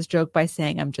start this joke by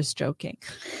saying I'm just joking.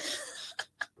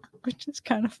 Which is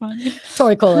kind of funny.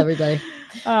 Tory Cole, everybody.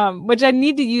 Which I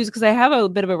need to use because I have a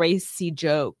bit of a racy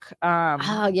joke.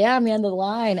 Oh yeah, man, the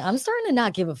line. I'm starting to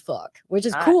not give a fuck, which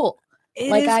is I- cool. It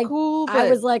Like, is cool, but I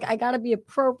was like, I gotta be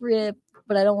appropriate,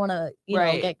 but I don't want to,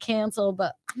 Right. get canceled.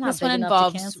 But I'm not this big one enough to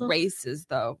involves cancel. races,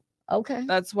 though. Okay.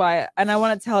 That's why, and I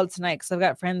want to tell it tonight because I've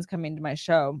got friends coming to my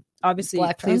show. Obviously,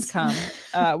 Black please friends?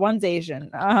 come. One's Asian.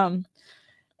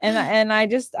 And I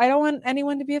don't want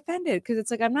anyone to be offended because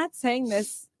it's like I'm not saying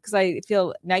this because I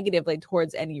feel negatively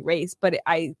towards any race, but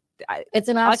It's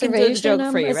an I can do the observation.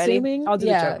 joke for you. I'm Ready? assuming. I'll do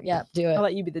the yeah, joke. Yeah, do it. I'll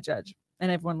let you be the judge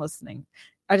and everyone listening.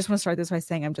 I just want to start this by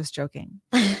saying I'm just joking.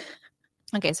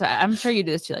 Okay, so I'm sure you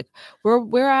do this too. Like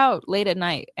we're out late at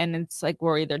night, and it's like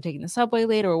we're either taking the subway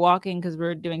late or walking because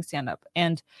we're doing stand up.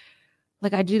 And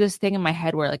like I do this thing in my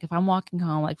head where like if I'm walking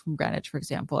home, like from Greenwich, for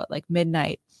example, at like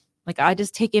midnight, like I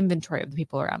just take inventory of the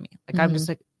people around me. Like I'm just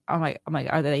like, I'm like,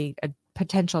 are they a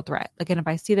potential threat? Like, and if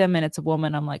I see them and it's a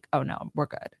woman, I'm like, oh no, we're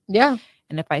good. Yeah.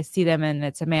 And if I see them and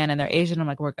it's a man and they're Asian, I'm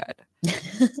like, we're good.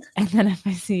 And then if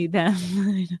I see them,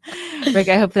 like,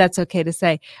 I hope that's okay to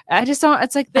say. I just don't,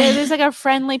 it's like, there's like a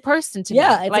friendly person to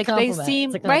Yeah, me. it's a Like they compliment.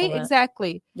 seem, It's a right? compliment.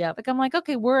 Exactly. Yep. Like, I'm like,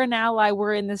 okay, we're an ally.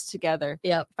 We're in this together.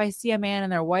 Yep. If I see a man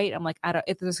and they're white, I'm like,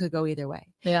 this could go either way.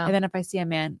 Yeah. And then if I see a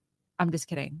man, I'm just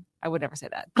kidding. I would never say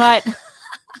that. But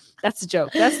that's the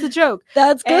joke. That's the joke.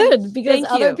 That's And good because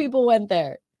thank other you. people went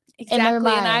there. their Exactly. And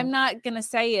mind. I'm not going to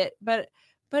say it, but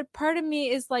part of me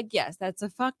is like, yes, that's a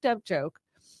fucked up joke,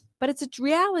 but it's a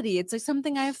reality. It's like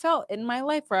something I felt in my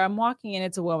life where I'm walking and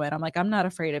it's a woman. I'm like, I'm not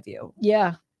afraid of you.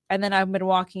 Yeah. And then I've been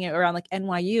walking around like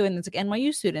NYU and it's like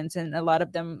NYU students and a lot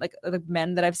of them, like the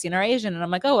men that I've seen are Asian. And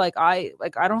I'm like, oh, I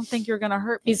don't think you're going to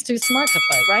hurt me. He's too smart to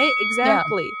fight. Right?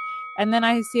 Exactly. And then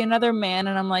I see another man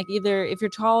and I'm like, either if you're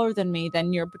taller than me,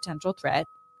 then you're a potential threat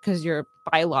because you're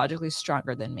biologically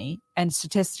stronger than me. And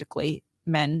statistically,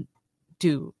 men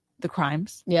do the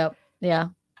crimes. Yep. Yeah.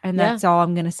 And Yeah. that's all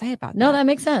I'm going to say about No, that. that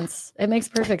makes sense. It makes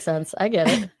perfect sense. I get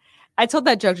it. I told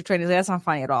that joke to Trey. He's like, that's not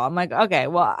funny at all. I'm like, okay,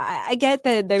 well, I get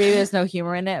that maybe there's no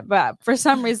humor in it, but for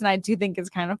some reason, I do think it's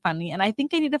kind of funny. And I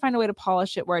think I need to find a way to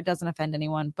polish it where it doesn't offend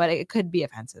anyone, but it could be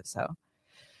offensive. So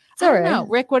It's all I don't right. know.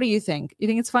 Rick, what do you think? You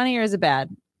think it's funny or is it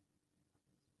bad?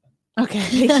 Okay,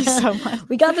 thank you so much.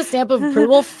 We got the stamp of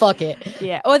approval. Fuck it.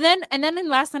 Yeah. Oh, then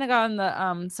last night I got on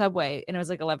the subway and it was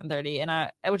like 11:30, and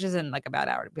which isn't like a bad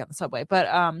hour to be on the subway, but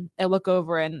I look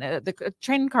over and the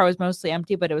train car was mostly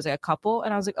empty, but it was like a couple,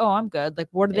 and I was like, oh, I'm good. Like,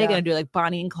 what are they gonna do? Like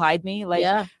Bonnie and Clyde me? Like,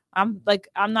 I'm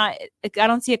not. I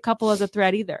don't see a couple as a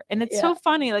threat either, and it's so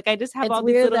funny. Like I just have all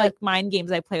these little like mind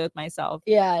games I play with myself.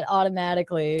 Yeah, it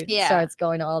automatically starts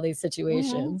going to all these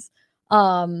situations.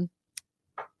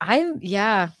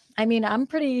 I mean, I'm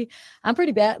pretty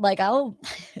bad. Like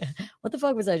what the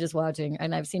fuck was I just watching?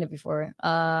 And I've seen it before.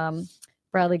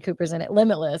 Bradley Cooper's in it.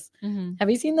 Limitless. Mm-hmm. Have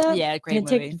you seen that? Yeah, great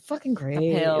movie. Fucking great.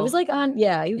 It was like on.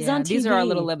 Yeah, he was on TV. These are our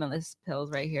little Limitless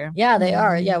pills right here. Yeah, they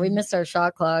are. Yeah, we missed our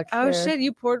shot clock. Oh shit!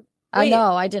 You poured. I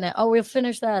know. I didn't. Oh, we'll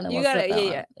finish that. And you got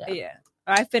it. Yeah.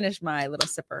 I finished my little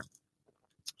sipper.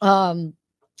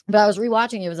 But I was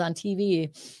rewatching. It was on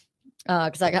TV.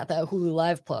 Because I got that Hulu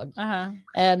Live plug.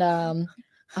 And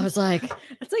I was like,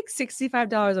 it's like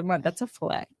 $65 a month. That's a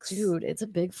flex, dude. It's a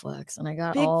big flex, and I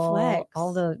got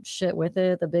all the shit with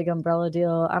it. The big umbrella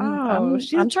deal. I'm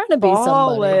trying to be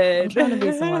somebody. I'm trying to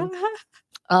be someone.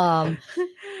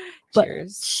 But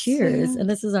cheers. And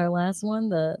this is our last one,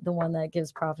 the one that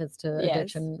gives profits to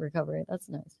addiction recovery. That's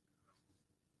nice.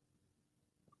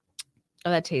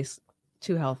 Oh, that tastes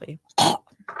too healthy.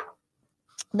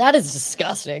 That is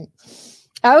disgusting.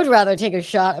 I would rather take a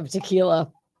shot of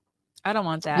tequila. I don't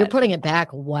want that. You're putting it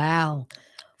back. Wow.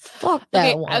 Fuck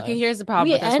that one. Okay, here's the problem.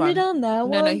 We with this ended one. on that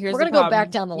one. No, here's We're the gonna problem. go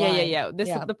back down the line. Yeah.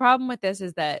 The problem with this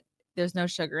is that there's no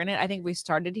sugar in it. I think we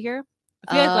started here.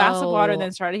 If we had a glass of water and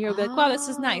then started here, we'd be like, wow, this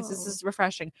is nice. This is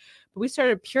refreshing. But we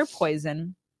started pure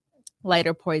poison,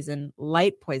 lighter poison,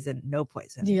 light poison, no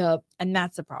poison. Yep. And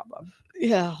that's a problem.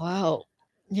 Yeah. Wow.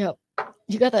 Yep.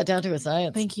 You got that down to a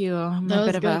science. Thank you. I'm a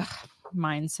bit of a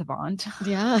mind savant.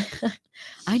 Yeah.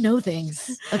 I know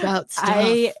things about stuff.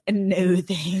 I know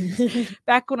things.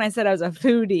 Back when I said I was a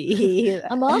foodie.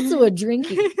 I'm also a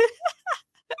drinky.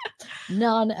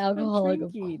 Non-alcoholic,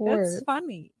 of course. That's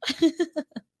funny.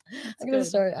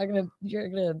 You're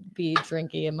gonna be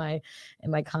drinky in my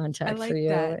contact for you.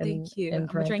 Thank you. In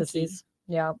parentheses.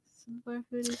 Yeah.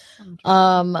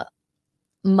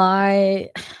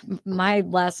 My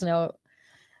last note.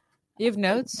 You have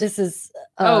notes? This is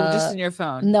just in your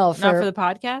phone. No, not for the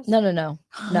podcast. No.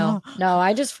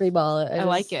 I just freeball it. I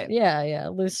like it. Yeah,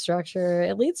 loose structure.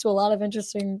 It leads to a lot of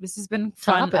interesting. This has been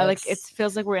fun. Topics. It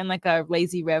feels like we're in like a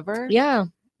lazy river. Yeah.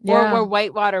 Or we're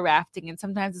whitewater rafting, and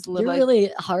sometimes it's a little. You're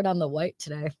really hard on the white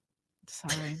today.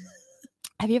 Sorry.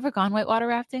 Have you ever gone whitewater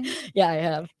rafting? Yeah, I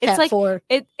have. It's like 4.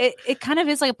 It kind of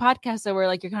is like a podcast though, where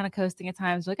like you're kind of coasting at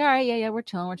times, like, all right, yeah, we're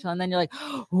chilling. And then you're like,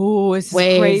 oh, it's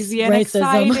crazy and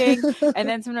exciting. And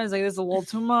then sometimes like this is a little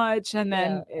too much. And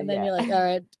then you're like, all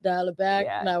right, dial it back.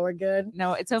 Yeah. Now we're good.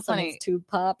 No, it's so funny. Tube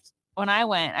popped. When I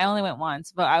only went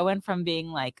once, but I went from being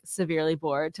like severely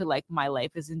bored to like my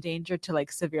life is in danger to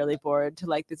like severely bored to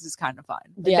like this is kind of fun.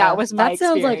 Like, that was my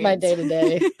experience. Sounds like my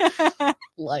day-to-day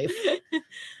life.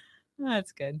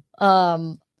 That's good.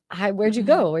 Where'd you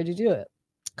go? Where'd you do it?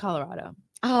 Colorado.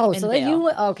 Oh, so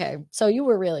that so you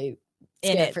were really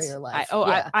scared for your life.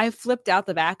 I flipped out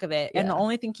the back of it, and the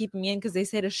only thing keeping me in, because they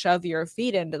say to shove your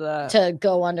feet into to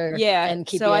go under, and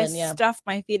keep you in. So I stuffed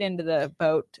my feet into the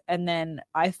boat, and then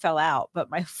I fell out,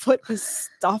 but my foot was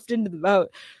stuffed into the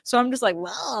boat. So I'm just like,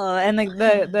 well, and like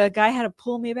the guy had to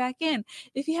pull me back in.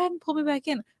 If he hadn't pulled me back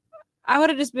in, I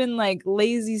would have just been like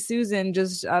lazy Susan.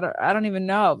 Just I don't even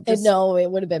know. No,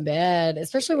 it would have been bad,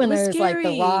 especially when there's scary.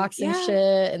 Like the rocks and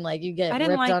shit, and like you get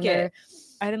ripped under.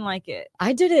 I didn't like it.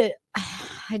 I did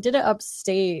it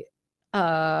upstate,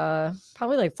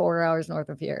 probably like 4 hours north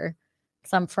of here,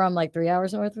 because I'm from like 3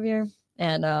 hours north of here,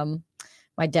 and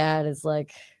my dad is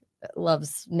like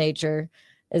loves nature,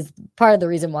 is part of the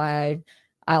reason why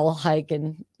I'll hike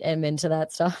and am into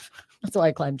that stuff. That's why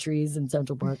I climb trees in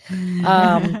Central Park.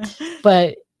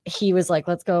 But he was like,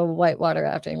 let's go whitewater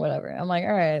rafting, whatever. I'm like,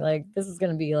 all right, like this is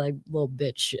going to be like little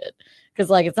bitch shit. Because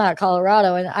like it's not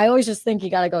Colorado. And I always just think you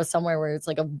got to go somewhere where it's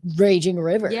like a raging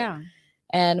river. Yeah.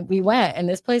 And we went, and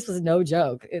this place was no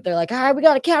joke. They're like, all right, we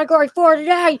got a category 4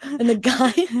 today. And the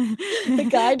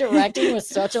guy directing was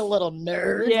such a little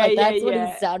nerd. Yeah, like that's what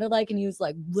he sounded like. And he was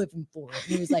like living for it.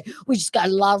 And he was like, we just got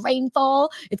a lot of rainfall.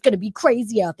 It's going to be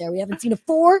crazy out there. We haven't seen a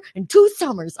 4 in 2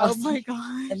 summers. Oh my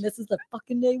God. And this is the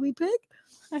fucking day we picked.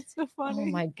 That's so funny. Oh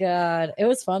my God. It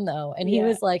was fun though. And he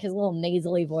was like, his little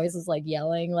nasally voice was like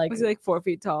yelling. Like, was he like 4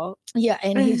 feet tall? Yeah.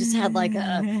 And he just had like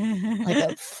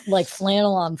a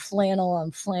flannel on flannel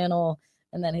on flannel.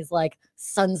 And then his like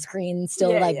sunscreen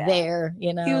still there,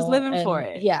 you know. He was living for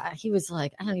it. Yeah. He was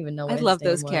like, I don't even know what I love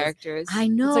those characters. I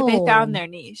know. It's like they found their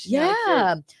niche.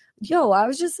 Yeah. Yo, I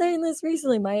was just saying this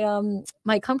recently.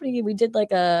 My company, we did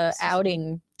like a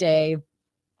outing day,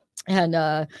 and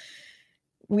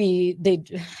they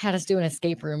had us do an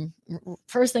escape room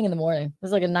first thing in the morning. It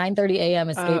was like a 9:30 a.m.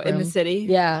 escape room in the city.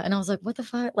 Yeah, and I was like, what the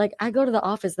fuck? Like, I go to the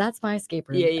office. That's my escape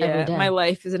room. Every day. My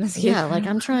life is an escape room. Like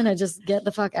I'm trying to just get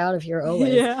the fuck out of here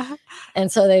always. Yeah.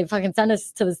 And so they fucking send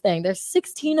us to this thing. There's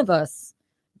 16 of us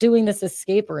doing this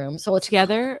escape room. So it's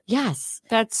together. Yes.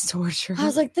 That's torture. I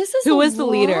was like, this is who was the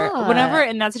leader? Whenever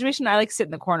in that situation, I like sit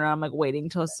in the corner. I'm like waiting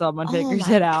till someone figures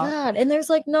it out. God. And there's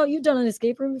like, no, you've done an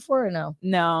escape room before or no?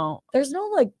 No. There's no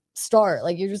like start.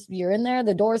 Like you're in there,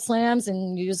 the door slams,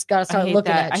 and you just gotta start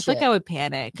looking at shit. I feel like I would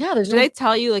panic. Yeah, do they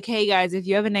tell you like, hey guys, if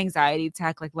you have an anxiety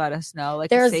attack, like let us know. Like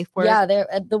there's a safe word. Yeah, there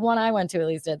the one I went to at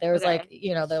least did. There was like,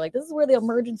 you know, they're like, this is where the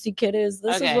emergency kit is.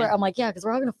 This is where I'm like, yeah, because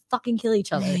we're all gonna fucking kill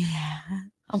each other.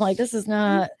 I'm like, this is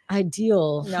not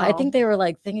ideal. No. I think they were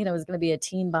like thinking it was going to be a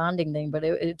team bonding thing, but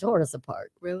it tore us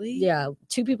apart. Really? Yeah.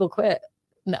 2 people quit.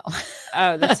 No.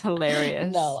 Oh, that's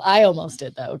hilarious. No, I almost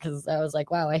did though, because I was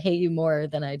like, wow, I hate you more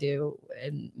than I do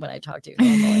when I talk to you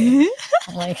normally.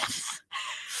 I'm like,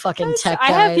 fucking tech guys.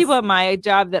 I have people at my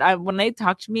job that when they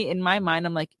talk to me, in my mind,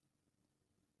 I'm like,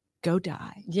 go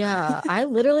die. Yeah. I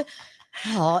literally...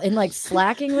 Oh, and like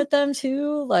slacking with them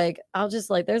too. Like I'll just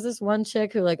like, there's this one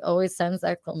chick who like always sends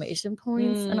exclamation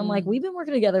points, and I'm like, we've been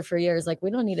working together for years. Like we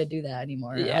don't need to do that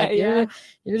anymore. Yeah, like,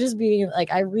 you're just being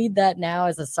like, I read that now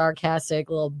as a sarcastic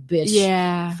little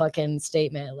bitch, fucking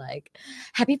statement. Like,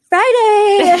 happy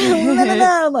Friday.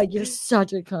 I'm like, you're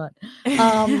such a cunt.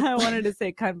 I wanted to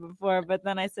say cunt before, but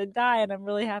then I said die, and I'm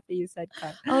really happy you said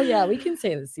cunt. Oh yeah, we can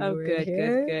say the C word good,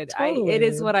 here. Good. Totally. It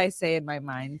is what I say in my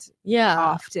mind. Yeah,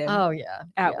 often. Oh yeah.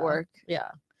 At work. Yeah.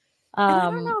 And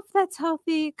I don't know if that's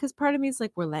healthy, because part of me is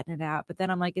like, we're letting it out, but then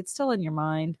I'm like, it's still in your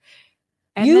mind.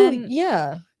 And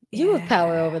you have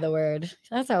power over the word.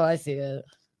 That's how I see it.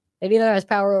 It either has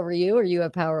power over you or you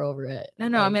have power over it. No,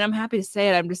 like, I mean, I'm happy to say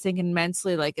it. I'm just thinking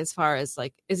mentally, like, as far as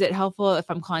like, is it helpful if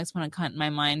I'm calling someone a cunt in my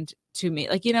mind to me?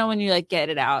 Like, you know, when you like get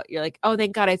it out, you're like, oh,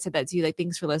 thank God I said that to you. Like,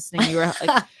 thanks for listening. You were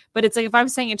like, but it's like, if I'm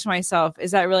saying it to myself,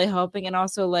 is that really helping? And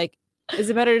also, like,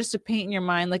 is it better just to paint in your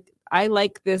mind, like, I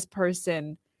like this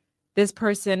person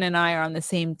and I are on the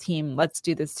same team. Let's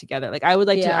do this together. Like I would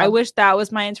like to, I wish that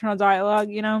was my internal dialogue,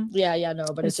 you know? Yeah, no,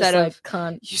 but instead it's just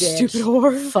like, cunt, you stupid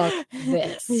whore. Fuck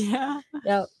this. Yeah,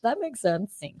 that makes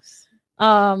sense. Thanks.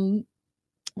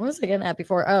 What was I getting at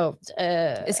before? Oh,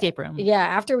 escape room. Yeah,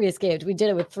 after we escaped, we did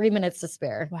it with 3 minutes to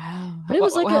spare. Wow. But it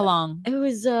was like how long? It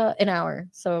was an hour.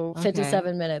 So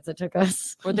 57 minutes it took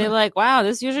us. Were they like, wow,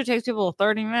 this usually takes people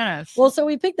 30 minutes? Well, so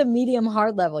we picked the medium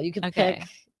hard level. You could pick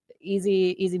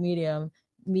easy, medium,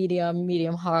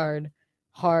 hard.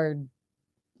 And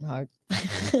I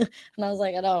was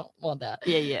like, I don't want that.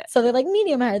 Yeah. So they're like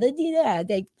medium hard. They do that.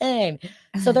 They thing.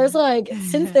 So there's like,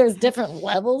 since there's different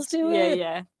levels to it.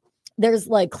 Yeah. There's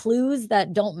like clues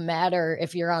that don't matter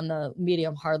if you're on the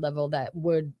medium hard level that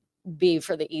would be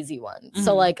for the easy one. Mm-hmm.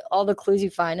 So like all the clues you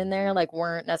find in there like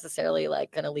weren't necessarily like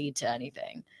going to lead to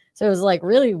anything. So it was like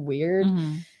really weird.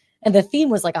 Mm-hmm. And the theme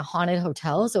was like a haunted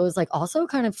hotel. So it was like also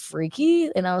kind of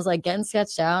freaky. And I was like getting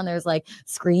sketched out, and there's like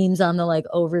screams on the like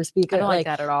over speaker. I don't like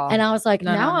that at all. And I was like,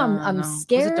 I'm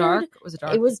scared. Was it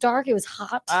dark? It was dark. It was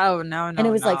hot. Oh, no. And it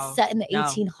was like set in the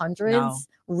 1800s.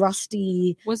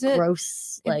 Rusty. Was it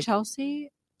gross? In like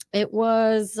Chelsea? It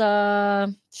was shit.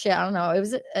 I don't know.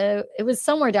 It was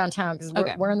somewhere downtown, because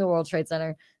we're in the World Trade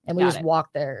Center, and we just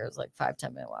walked there. It was like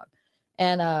 5-10 minute walk.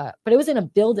 And but it was in a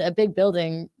big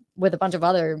building with a bunch of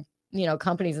other, you know,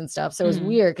 companies and stuff. So it was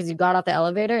weird, because you got off the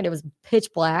elevator and it was pitch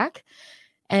black,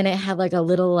 and it had like a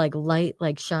little like light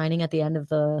like shining at the end of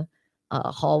the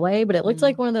hallway, but it looked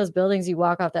like one of those buildings you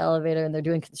walk off the elevator and they're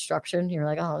doing construction. You're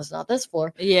like, oh, it's not this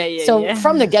floor. Yeah. So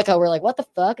from the get-go, we're like, what the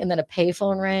fuck? And then a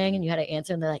payphone rang, and you had to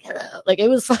answer, and they're like, hello. Like, it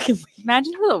was fucking weird.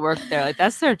 Imagine who that worked there. Like,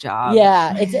 that's their job.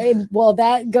 Yeah. Well,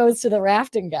 that goes to the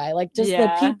rafting guy. Like, just the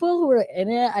people who are in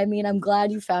it. I mean, I'm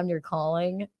glad you found your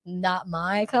calling. Not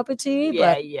my cup of tea,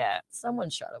 but someone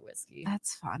shot a whiskey.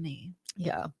 That's funny.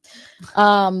 Yeah.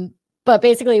 But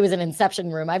basically, it was an inception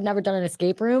room. I've never done an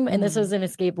escape room, and this was an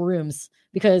escape rooms,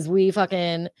 because we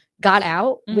fucking got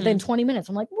out within 20 minutes.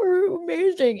 I'm like, we're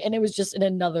amazing. And it was just in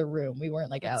another room. We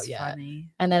weren't like That's out yet. funny.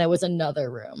 And then it was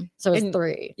another room. So it was And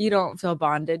 3. You don't feel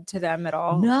bonded to them at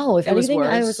all? No, if It was anything,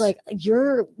 I was worse? like,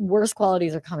 your worst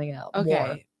qualities are coming out more.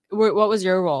 Okay. What was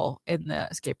your role in the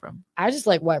escape room? I just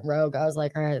like went rogue. I was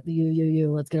like, all right, you,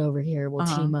 let's get over here. We'll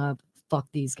team up. Fuck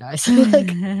these guys. Like,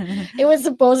 it was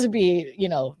supposed to be,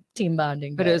 team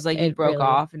bonding. But it was like you broke really,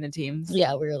 off into teams?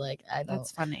 Yeah, we were like,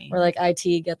 That's funny. We're like,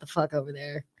 IT, get the fuck over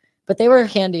there. But they were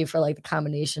handy for like the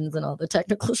combinations and all the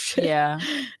technical shit. Yeah.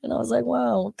 And I was like,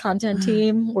 wow, content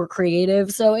team, we're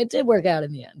creative. So it did work out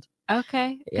in the end.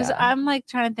 Okay. Because I'm like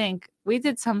trying to think. We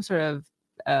did some sort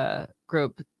of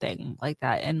group thing like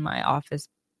that in my office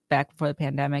back before the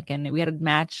pandemic, and we had a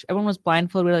match. Everyone was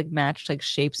blindfolded. We like matched like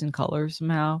shapes and colors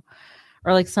somehow,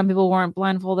 or like some people weren't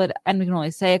blindfolded, and we can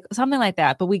only say something like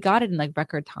that. But we got it in like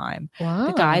record time. Wow.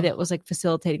 The guy that was like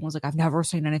facilitating was like, "I've never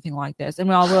seen anything like this," and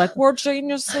we all were like, "We're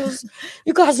geniuses."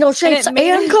 You guys know shapes and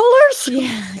colors.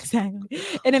 Yeah, exactly.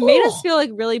 And it made us feel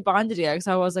like really bonded together.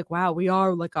 So I was like, "Wow, we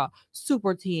are like a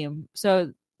super team."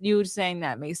 So you saying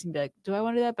that makes me be like, "Do I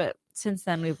want to do that?" But since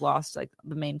then, we've lost like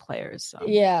the main players. So.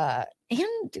 Yeah.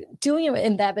 And doing it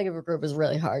in that big of a group is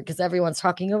really hard because everyone's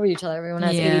talking over each other. Everyone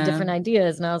has 80 different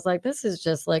ideas. And I was like, this is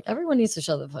just like, everyone needs to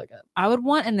shut the fuck up. I would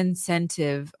want an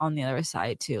incentive on the other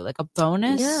side too, like a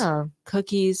bonus,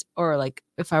 cookies, or like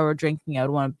if I were drinking, I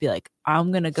would want to be like,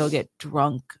 I'm going to go get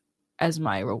drunk as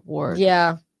my reward.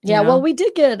 Yeah. Yeah, well, we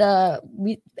did get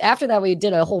after that we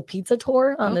did a whole pizza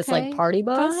tour on this like party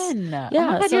bus. Fun. Yeah,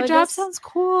 oh my God, your job sounds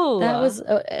cool. That was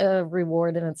a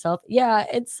reward in itself. Yeah,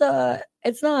 it's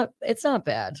not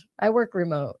bad. I work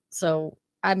remote, so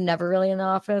I'm never really in the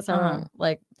office. I don't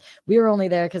like. We were only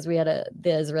there because we had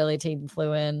the Israeli team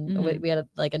flew in. Mm-hmm. We had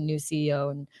a new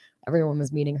CEO, and everyone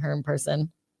was meeting her in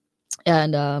person.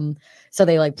 And so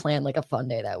they like planned like a fun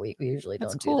day that week. We usually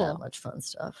don't do that much fun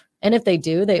stuff. And if they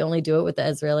do, they only do it with the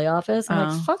Israeli office. I'm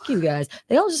like, fuck you guys.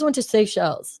 They all just went to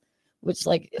Seychelles, which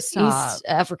like East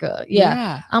Africa.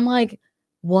 Yeah. I'm like,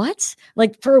 what?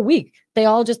 Like for a week. They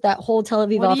all just that whole Tel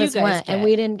Aviv office went and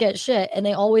we didn't get shit. And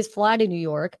they always fly to New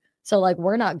York. So like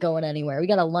we're not going anywhere. We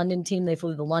got a London team. They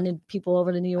flew the London people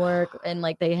over to New York and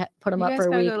like they put them up for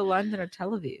a week. Go to London or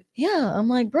Tel Aviv. Yeah, I'm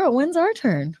like, bro, when's our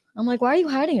turn? I'm like, why are you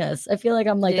hiding us? I feel like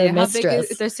I'm like a mistress. How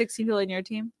big is there's 16 people in your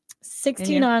team?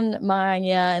 16 on mine,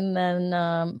 yeah, and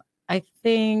then I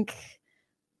think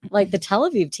like the Tel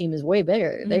Aviv team is way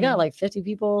bigger. Mm-hmm. They got like 50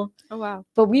 people. Oh wow!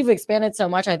 But we've expanded so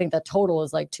much. I think the total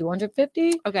is like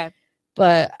 250. Okay,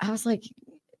 but I was like,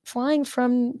 flying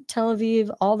from Tel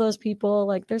Aviv, all those people,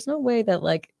 like there's no way that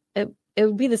like it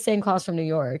would be the same cost from New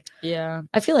York. Yeah.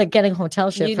 I feel like getting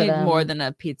hotel shit for them. You need more than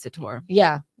a pizza tour.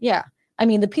 Yeah. I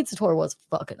mean, the pizza tour was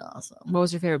fucking awesome. What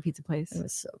was your favorite pizza place? It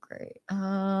was so great.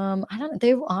 I don't know.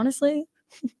 They honestly,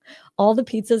 all the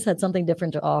pizzas had something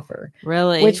different to offer.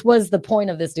 Really? Which was the point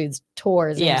of this dude's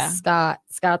tours. Yeah.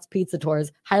 Scott's Pizza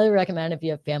Tours. Highly recommend if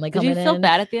you have family coming in. Did you feel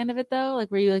bad at the end of it though? Like,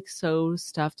 were you like so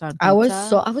stuffed on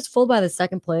pizza? I was full by the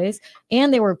second place,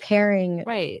 and they were pairing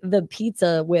the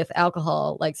pizza with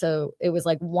alcohol. Like, so it was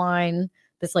like wine,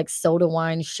 this like soda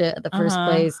wine shit at the first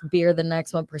place, beer the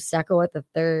next one, Prosecco at the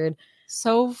third.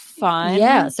 So fun.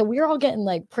 Yeah. So we were all getting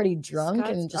like pretty drunk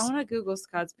and just. I want to Google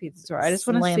Scott's Pizza Tour. I just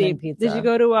want to see. Pizza. Did you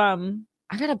go to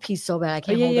I gotta pee so bad. I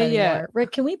can't hold that anymore.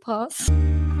 Rick, can we pause?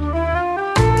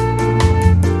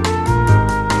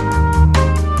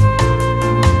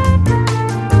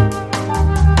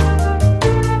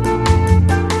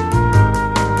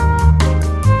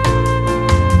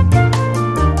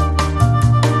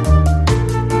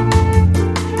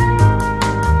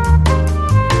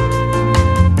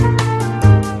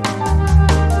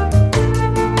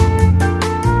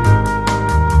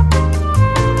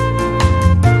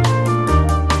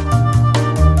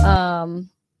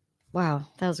 Wow,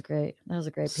 that was great. That was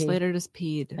a great pee. Slater just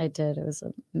peed. I did. It was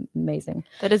amazing.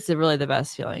 That is really the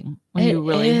best feeling when you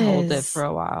really hold it for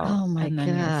a while. Oh my and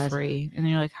then God. You're free, and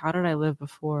then you're like, "How did I live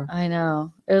before?" I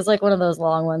know. It was like one of those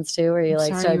long ones too, where you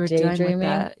like start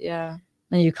daydreaming. Yeah.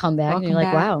 And you come back and you're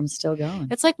like, wow, I'm still going.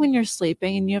 It's like when you're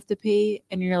sleeping and you have to pee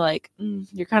and you're like,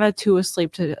 you're kind of too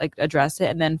asleep to like address it.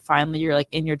 And then finally you're like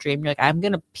in your dream, you're like, I'm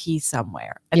going to pee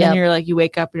somewhere. And then you're like, you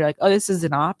wake up and you're like, oh, this is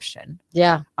an option.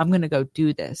 Yeah. I'm going to go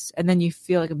do this. And then you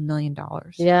feel like $1 million.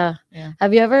 Yeah.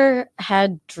 Have you ever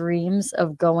had dreams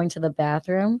of going to the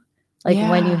bathroom? Like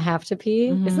when you have to pee?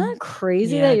 Mm-hmm. Isn't that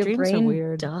crazy that your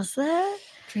brain does that?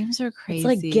 Dreams are crazy.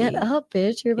 It's like, get up,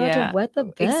 bitch. You're about to wet the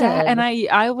bed. Exactly. And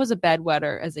I was a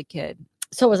bedwetter as a kid.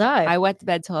 So was I. I wet the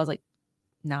bed till I was like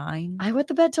 9. I went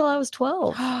to bed till I was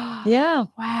 12. Yeah.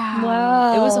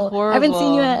 Wow. It was horrible. I haven't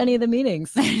seen you at any of the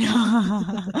meetings. I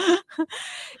know.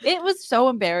 It was so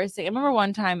embarrassing. I remember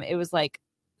one time it was like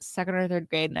 2nd or 3rd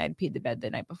grade and I'd peed the bed the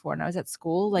night before and I was at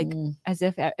school like as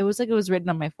if it was written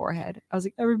on my forehead. I was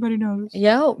like, everybody knows.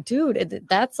 Yo, dude,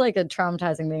 that's like a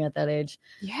traumatizing thing at that age.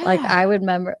 Yeah. Like I would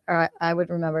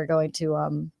remember going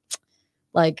to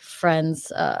like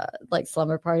friends like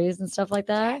slumber parties and stuff like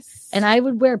that. Yes. And I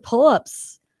would wear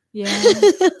pull-ups. Yeah.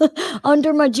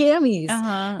 Under my jammies.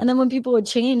 Uh-huh. And then when people would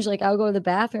change, like I would go to the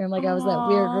bathroom, like I was that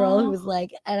weird girl who was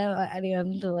like, I don't want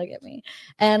anyone to look at me.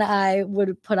 And I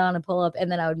would put on a pull-up and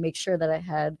then I would make sure that I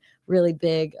had really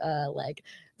big like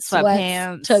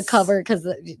sweats to cover, because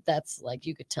that's like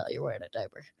you could tell you're wearing a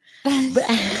diaper. But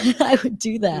I would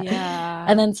do that. Yeah.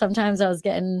 And then sometimes I was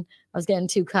getting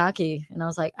too cocky and I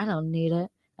was like, I don't need it.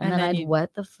 And then I'd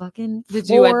wet the fucking floor. Did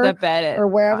you wet the bed or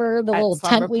wherever the little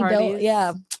tent we built? Parties?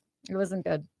 Yeah. It wasn't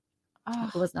good.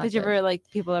 Oh, it was not did you good. ever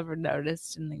people ever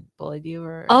noticed and like bullied you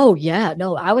or? Oh yeah,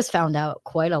 no, I was found out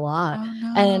quite a lot. Oh,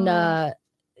 no. And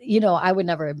I would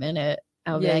never admit it.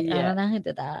 I would be like, I don't know, I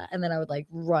did that. And then I would like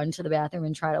run to the bathroom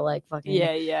and try to like fucking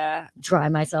dry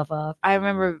myself off. I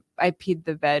remember I peed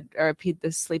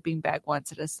the sleeping bag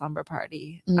once at a slumber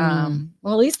party. Well,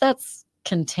 at least that's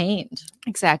contained.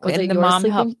 Exactly. Was and it the your mom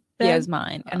helped. sleeping Yeah, it bag? was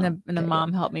mine. And the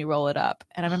mom helped me roll it up.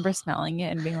 And I remember smelling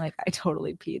it and being like, I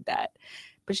totally peed that.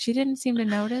 But she didn't seem to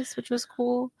notice, which was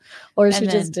cool. Or she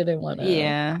just didn't want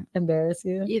to embarrass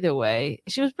you. Either way.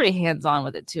 She was pretty hands-on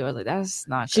with it too. I was like, that's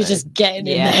not good. She's just getting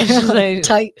in there. She's like,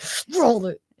 tight, roll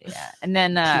it. Yeah. And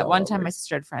then one time my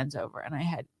sister had friends over and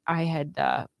I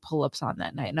had pull-ups on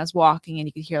that night. And I was walking and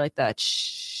you could hear like the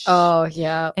shh. Oh,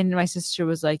 yeah. And my sister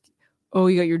was like, oh,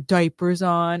 you got your diapers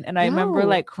on. And I remember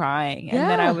like crying. And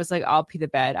then I was like, I'll pee the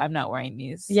bed. I'm not wearing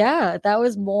these. Yeah. That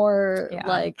was more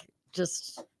like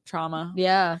just trauma.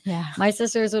 Yeah. My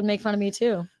sisters would make fun of me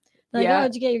too. Like, oh,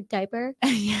 did you get your diaper?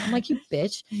 I'm like, you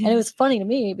bitch. And it was funny to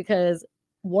me because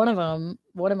one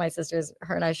of my sisters,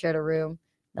 her and I shared a room.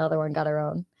 The other one got her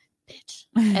own. Bitch.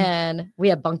 And we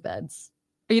had bunk beds.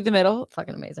 Are you the middle?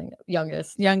 Fucking amazing.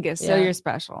 Youngest. So you're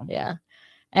special. Yeah.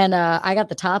 And I got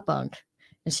the top bunk.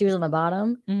 And she was on the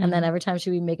bottom. And then every time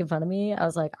she'd be making fun of me, I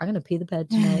was like, I'm going to pee the bed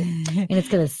tonight. And it's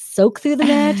going to soak through the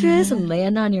mattress and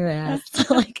land on your ass.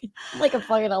 like a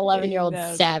fucking 11-year-old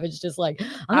savage, just like,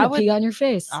 I'm going to pee on your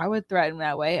face. I would threaten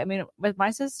that way. I mean, with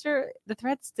my sister, the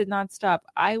threats did not stop.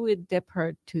 I would dip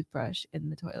her toothbrush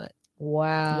in the toilet.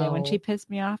 Wow. Yeah, when she pissed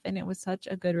me off, and it was such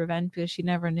a good revenge because she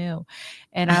never knew.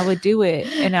 And I would do it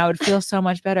and I would feel so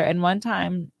much better. And one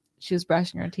time, she was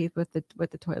brushing her teeth with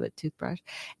the toilet toothbrush,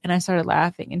 and I started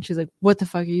laughing. And she's like, "What the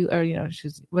fuck are you?" Or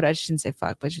I shouldn't say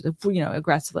fuck, but she's like,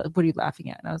 aggressive. Like, what are you laughing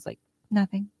at? And I was like,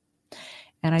 nothing.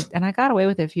 And I got away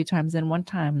with it a few times. And one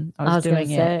time I was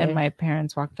doing it, and my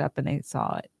parents walked up and they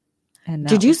saw it. And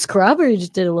did you scrub or you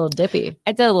just did a little dippy?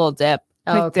 I did a little dip.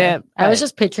 Oh, okay. Dip. I was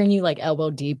just picturing you like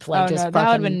elbow deep, like just that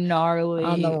would have been gnarly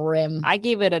on the rim. I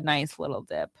gave it a nice little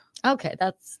dip. Okay,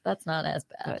 that's not as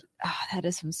bad. But, that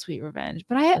is some sweet revenge.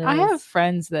 But I have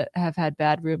friends that have had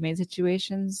bad roommate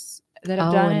situations that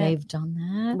have done it. They've done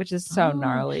that, which is so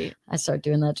gnarly. I start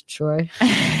doing that to Troy.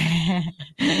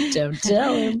 Don't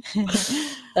tell him.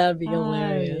 That'd be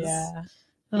hilarious. Yeah.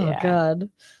 Oh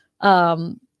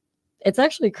God. It's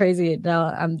actually crazy. Now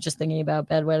I'm just thinking about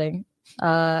bedwetting.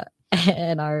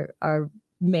 And our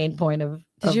main point of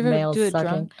Did you ever male do it sucking.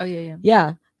 drunk? Oh yeah.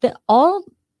 Yeah.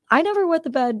 I never wet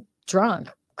the bed drunk,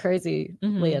 crazily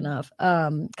enough.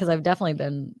 Because I've definitely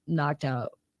been knocked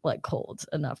out like cold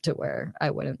enough to where I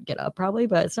wouldn't get up probably,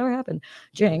 but it's never happened.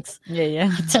 Jinx.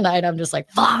 Yeah. Tonight I'm just like,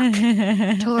 fuck,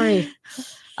 Tori.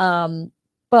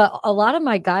 But a lot of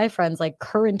my guy friends like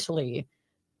currently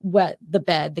wet the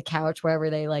bed, the couch, wherever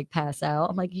they like pass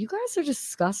out. I'm like, you guys are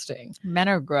disgusting. Men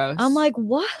are gross. I'm like,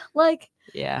 what? Like,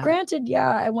 yeah. Granted,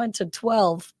 I went to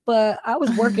 12, but I was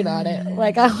working on it.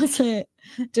 Like, I wasn't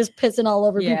just pissing all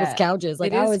over people's couches.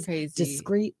 Like, I was crazy.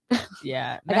 Discreet.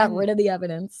 Yeah. I got rid of the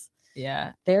evidence.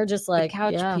 Yeah. They're just like, the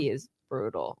couch pee is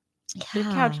brutal. Yeah. The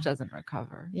couch doesn't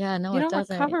recover. Yeah, no, you it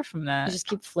doesn't. recover from that. You just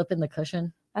keep flipping the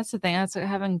cushion. That's the thing. That's like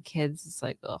having kids. It's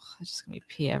like, ugh, it's just gonna be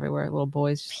pee everywhere. Little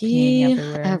boys just pee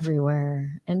peeing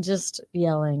everywhere and just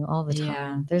yelling all the time.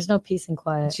 Yeah. There's no peace and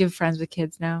quiet. Do you have friends with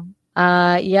kids now?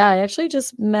 Yeah, I actually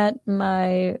just met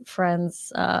my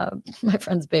friend's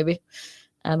baby,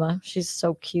 Emma. She's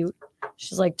so cute.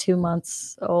 She's like 2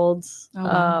 months old. Oh,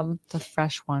 wow. It's a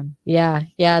fresh one. Yeah,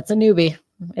 it's a newbie.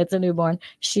 It's a newborn.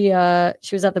 She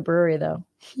was at the brewery though.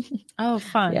 Oh,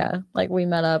 fun. Yeah, like we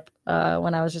met up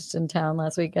when I was just in town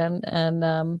last weekend, and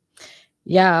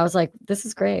I was like, this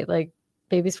is great. Like,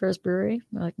 baby's first brewery?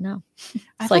 We're like, no.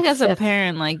 I think as a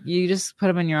parent, like you just put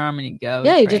them in your arm and you go.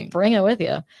 Yeah, you just bring it with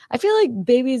you. I feel like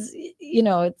babies, you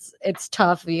know, it's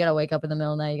tough. You gotta wake up in the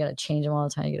middle of the night. You gotta change them all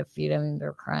the time. You gotta feed them.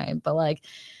 They're crying, but like,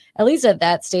 at least at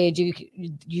that stage, you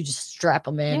just strap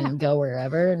them in and go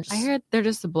wherever. And I heard they're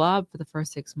just a blob for the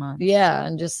first 6 months. Yeah,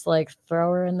 and just like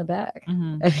throw her in the bag.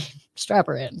 Mm-hmm. I mean, strap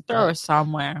her in. Throw her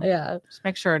somewhere. Yeah, just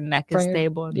make sure her neck is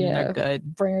stable and they're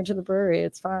good. Bring her to the brewery.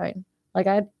 It's fine. Like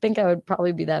I think I would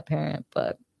probably be that parent,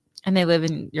 but and they live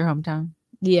in your hometown.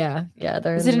 Yeah.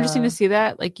 Is it interesting to see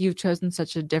that? Like you've chosen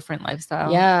such a different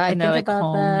lifestyle. Yeah, I think like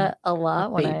about that a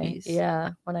lot when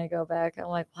I go back. I'm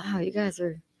like, wow, you guys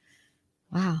are.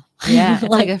 Wow. Yeah. It's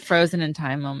like a frozen in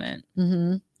time moment.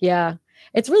 Mm-hmm. Yeah.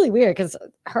 It's really weird because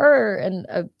her and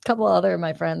a couple other of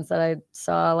my friends that I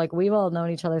saw, like we've all known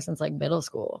each other since like middle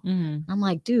school. Mm-hmm. I'm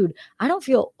like, dude, I don't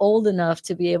feel old enough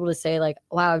to be able to say like,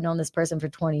 wow, I've known this person for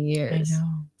 20 years. I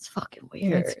know. It's fucking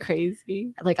weird. It's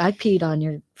crazy. Like I peed on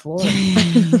your floor.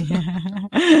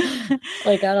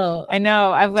 Like I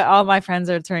know. I've got all my friends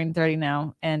are turning 30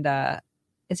 now. And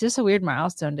it's just a weird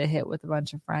milestone to hit with a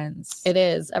bunch of friends. It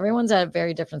is. Everyone's at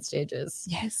very different stages.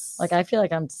 Yes. Like I feel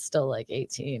like I'm still like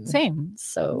 18. Same.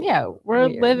 So yeah, we're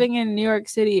living in New York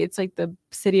City. It's like the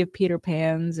city of Peter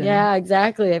Pans. And yeah,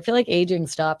 exactly. I feel like aging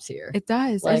stops here. It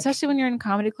does. Like, especially when you're in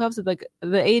comedy clubs. Like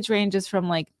the age range is from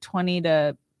like 20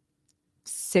 to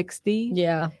 60.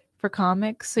 Yeah. For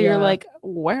comics. So you're like,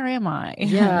 where am I?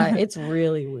 Yeah, it's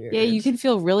really weird. Yeah, you can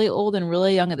feel really old and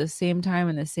really young at the same time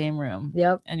in the same room.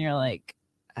 Yep. And you're like,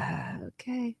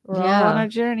 okay, we're all on our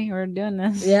journey. We're doing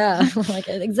this. Yeah. Like,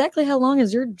 exactly how long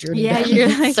is your journey? Yeah, you're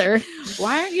like, sir.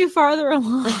 Why aren't you farther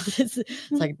along? It's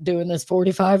like doing this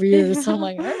 45 years. So I'm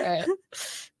like, all right,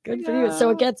 good for you.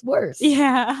 So it gets worse.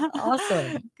 Yeah.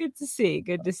 Awesome. Good to see.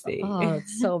 Good to see. Oh,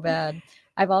 it's so bad.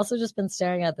 I've also just been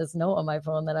staring at this note on my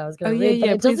phone that I was going to read, but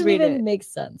it doesn't even make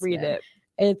sense. Read it.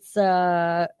 It's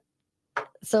so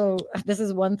this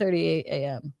is 1:38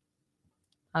 a.m.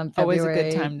 on February. Always a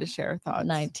good time to share thoughts.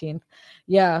 19th.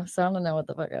 Yeah, so I don't know what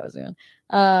the fuck I was doing.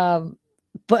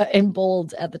 But in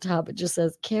bold at the top, it just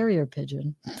says carrier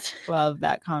pigeon. Love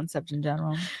that concept in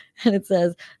general. And it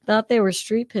says, thought they were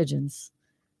street pigeons.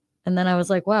 And then I was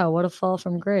like, wow, what a fall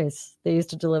from grace. They used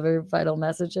to deliver vital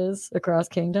messages across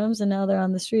kingdoms, and now they're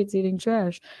on the streets eating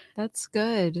trash. That's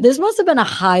good. This must have been a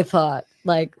high thought,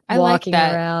 like walking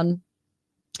like around.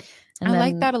 I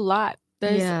like that a lot.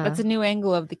 That's a new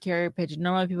angle of the carrier pigeon.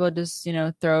 Normally people just,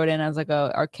 throw it in as like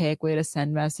a archaic way to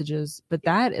send messages. But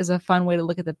that is a fun way to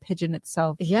look at the pigeon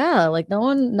itself. Yeah, like no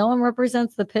one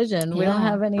represents the pigeon. We don't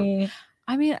have any.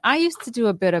 I mean, I used to do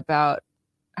a bit about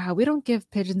how we don't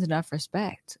give pigeons enough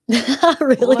respect.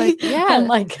 Really? Like, yeah. Oh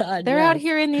my God. They're out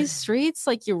here in these streets.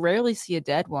 Like you rarely see a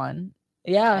dead one.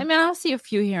 Yeah. I mean, I'll see a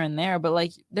few here and there, but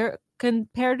like they're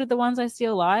compared to the ones I see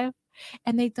alive,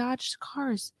 and they dodged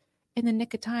cars in the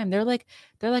nick of time. They're like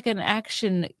an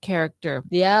action character.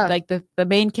 Yeah. Like the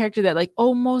main character that like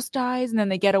almost dies and then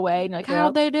they get away. And like,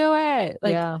 how'd they do it?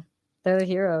 Like, yeah. They're the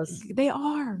heroes. They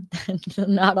are.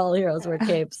 Not all heroes wear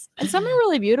capes. And some are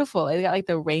really beautiful. They got like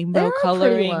the rainbow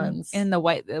coloring ones. And the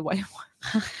white ones.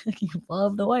 You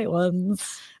love the white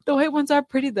ones. The white ones are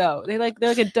pretty though. They're like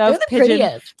a dove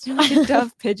pigeon. They're like a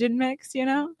dove pigeon mix,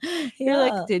 Yeah. You're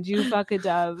like, did you fuck a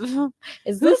dove? Who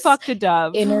fucked a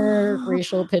dove?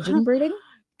 Interracial pigeon breeding?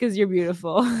 Because you're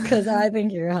beautiful. Because I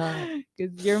think you're hot.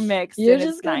 Because you're mixed. You're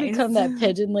just gonna become that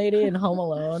pigeon lady in Home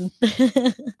Alone.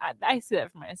 I see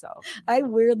that for myself. I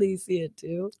weirdly see it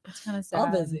too. It's kind of sad.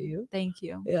 I'll visit you. Thank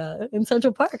you. Yeah, in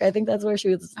Central Park. I think that's where she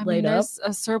was laid up. There's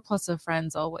a surplus of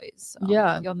friends always. So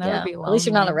yeah, you'll never be alone. At least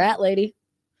you're not a rat lady.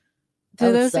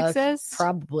 Do those exist?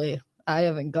 Probably. I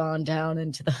haven't gone down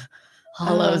into the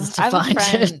hollows to find I have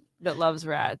a friend it. that loves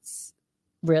rats.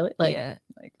 Really? Like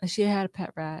she had a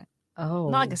pet rat. Oh,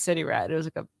 not like a city rat. It was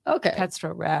like a pet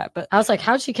store rat. But I was like,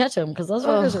 how'd she catch him? Because those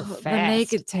fuckers are fast. The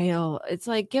naked tail. It's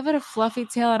like give it a fluffy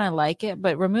tail, and I like it,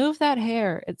 but remove that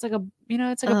hair. It's like a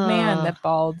it's like a man that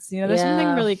balds. There's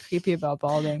something really creepy about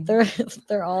balding.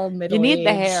 They're all middle. You need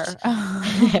the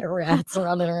hair. Rats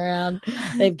running around.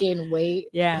 They've gained weight.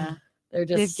 Yeah,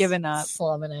 they've given up,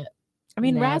 slumming it. I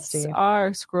mean, nasty. Rats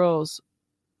are squirrels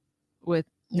with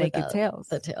naked tails.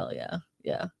 The tail,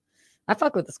 yeah. I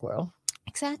fuck with the squirrel.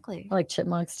 Exactly. I like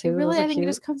chipmunks too. Really, I think it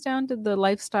just comes down to the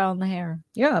lifestyle and the hair.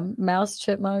 Yeah, mouse,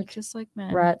 chipmunk, just like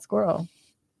man. Rat, squirrel.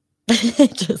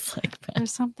 Just like man.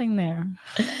 There's something there.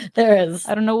 There is.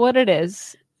 I don't know what it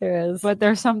is. There is. But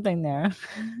there's something there.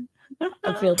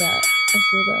 I feel that.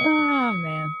 Oh,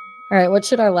 man. All right, what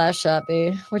should our last shot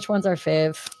be? Which one's our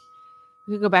fave?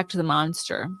 We could go back to the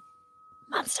monster.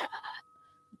 I fuck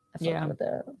with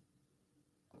that.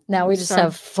 Now we just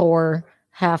have 4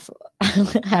 half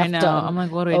I know. done I'm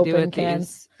like, what do I do open with cans.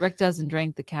 these? Rick doesn't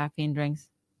drink the caffeine drinks.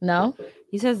 No,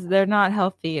 He says they're not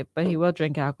healthy, but he will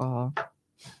drink alcohol.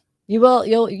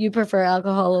 you prefer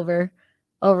alcohol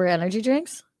over energy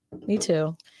drinks? Me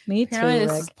too. Apparently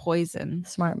this Rick. is poison.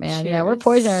 Smart man. Cheers. Yeah, we're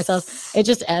poisoning ourselves. It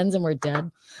just ends and we're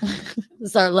dead. This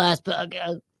is our last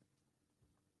podcast.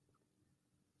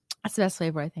 That's the best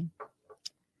flavor, I think.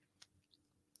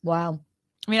 Wow.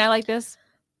 I mean, I like this,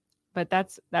 but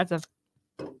it's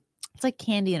like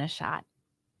candy in a shot.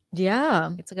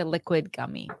 Yeah. It's like a liquid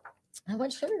gummy. How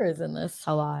much sugar is in this?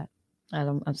 A lot.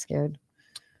 I'm scared.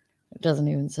 It doesn't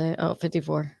even say. Oh,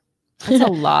 54. That's a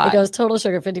lot. It goes total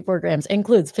sugar, 54 grams.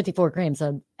 Includes 54 grams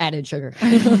of added sugar.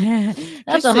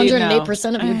 That's so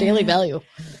 108% of your daily value.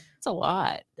 It's a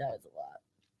lot. That is a lot.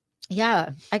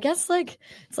 Yeah. I guess like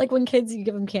it's like when kids, you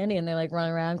give them candy and they like run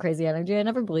around crazy energy. I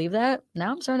never believed that.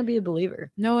 Now I'm starting to be a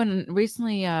believer. No, and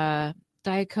recently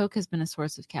Diet Coke has been a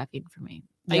source of caffeine for me.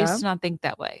 I Yeah? used to not think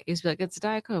that way. I used to be like, it's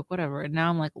Diet Coke, whatever. And now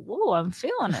I'm like, whoa, I'm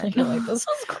feeling it. You're like, this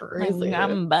is crazy. Like,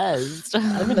 I'm buzzed.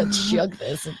 I'm going to chug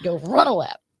this and go run a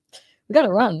lap. We got to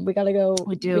run. We got to go.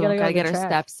 We do. We gotta Gotta go get our track.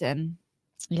 steps in.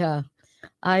 Yeah.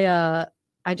 I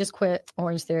just quit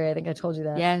Orange Theory. I think I told you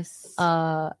that. Yes.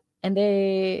 And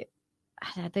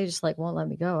they just like won't let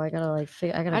me go. I gotta like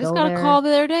I just got a call the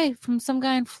other day from some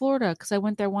guy in Florida because I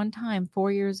went there one time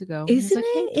 4 years ago. Isn't like,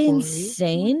 it "Hey, Tori,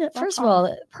 insane? First of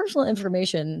all, personal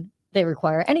information they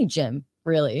require, any gym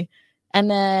really,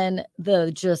 and then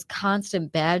the just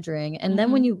constant badgering, and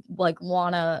then when you like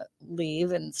want to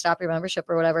leave and stop your membership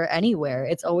or whatever anywhere,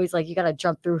 it's always like you got to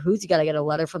jump through hoops. You got to get a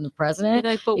letter from the president.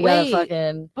 You're like, but you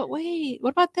wait, but wait,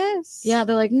 what about this? Yeah,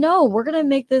 they're like, no, we're gonna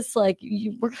make this like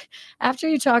after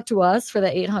you talk to us for the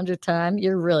 800th time,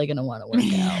 you're really gonna want to work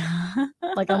out.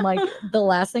 Like I'm like, the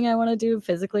last thing I want to do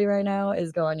physically right now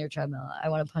is go on your treadmill. I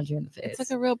want to punch you in the face. It's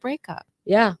like a real breakup.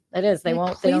 Yeah, it is. They Like,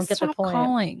 won't. They don't get the stop point.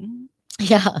 Calling.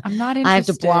 Yeah, I'm not interested. I have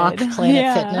to block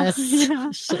Planet Fitness. Yeah.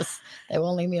 It's just they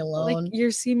won't leave me alone. Like,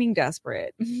 you're seeming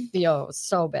desperate. Yo,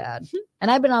 so bad. And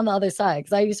I've been on the other side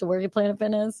because I used to work at Planet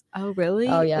Fitness. Oh, really?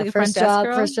 Oh yeah, Like a first front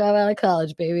desk job out of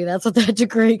college, baby. That's what that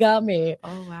degree got me.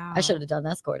 Oh wow. I should have done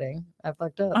escorting. I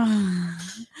fucked up.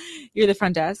 You're the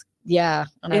front desk? Yeah,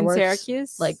 and I In worked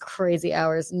Syracuse? like crazy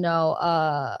hours.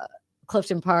 No,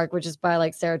 Clifton Park, which is by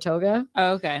like Saratoga.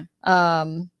 Oh, okay.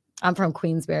 I'm from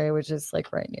Queensbury, which is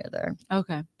like right near there.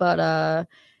 Okay. But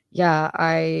yeah,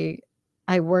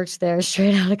 I worked there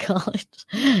straight out of college,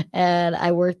 and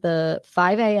I worked the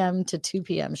 5 a.m. to 2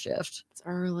 p.m. shift. It's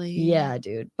early. Yeah,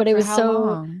 dude. But it For was how so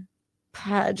long?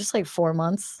 just like 4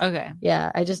 months. Okay.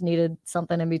 Yeah, I just needed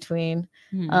something in between.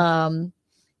 Hmm.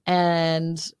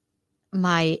 And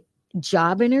my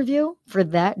job interview for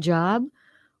that job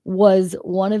was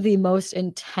one of the most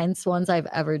intense ones I've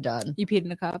ever done. You peed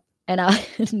in a cup? And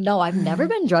no, I've never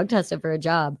been drug tested for a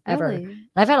job ever. Really?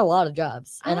 I've had a lot of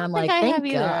jobs, and I'm like, I thank have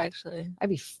either, God. actually. I'd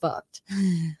be fucked.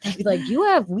 They'd be like,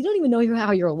 we don't even know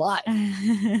how you're alive.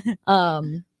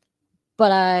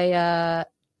 But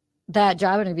that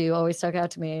job interview always stuck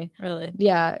out to me. Really?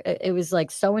 Yeah, it was like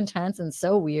so intense and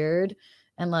so weird,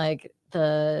 and like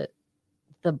the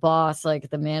boss, like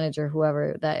the manager,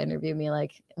 whoever that interviewed me,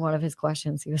 like one of his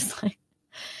questions, he was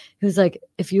like,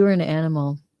 if you were an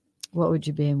animal, what would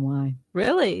you be and why?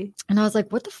 Really? And I was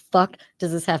like, what the fuck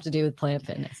does this have to do with Planet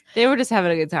Fitness? They were just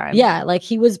having a good time. Yeah, like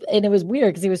he was, and it was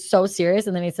weird because he was so serious,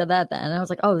 and then he said that then, and I was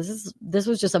like, oh, this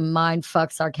was just a mind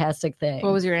fuck sarcastic thing.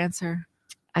 What was your answer?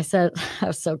 I said, I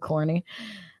was so corny.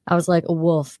 I was like, a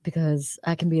wolf, because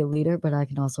I can be a leader, but I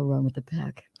can also run with the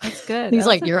pack. That's good. He's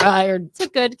like, you're hired. It's a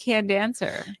good canned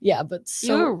answer. Yeah, but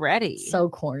so you were ready. So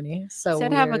corny. So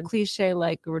said weird. have a cliche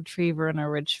like a retriever in a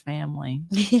rich family.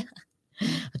 Yeah.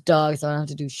 A dog, so I don't have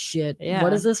to do shit. Yeah.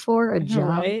 What is this for? A job?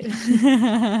 Right?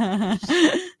 I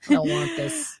don't want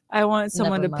this. I want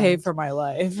someone Never to pay mind. for my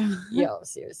life. Yo,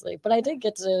 seriously. But I did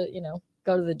get to,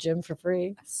 go to the gym for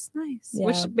free. That's nice. Yeah,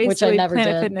 Which which I basically never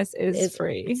Planet did. Fitness is It's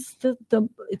free.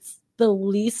 It's the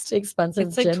least expensive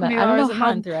It's like gym. $20 I don't know a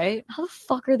month, right? how the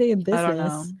fuck are they in business? I don't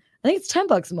know. I think it's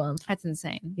 $10 a month. That's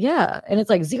insane. Yeah, and it's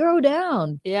like $0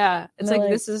 down. Yeah, it's they're like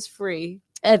like- this is free.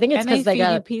 I think it's And they because they feed you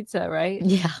got pizza, right?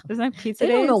 yeah. Isn't that pizza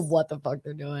They don't know days? what the fuck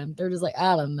they're doing. They're just like,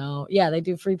 I don't know. Yeah, they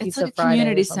do free It's pizza like a Friday or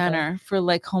community something. center for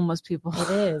like homeless people. It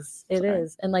is. It Sorry.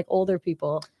 is. And like older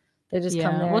people. They just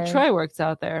come there. Well, Troy works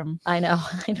out there. I know.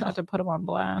 Not to put him on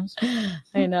blast.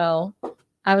 I know.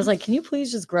 I was like, can you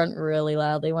please just grunt really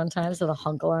loudly one time so the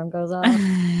honk alarm goes off?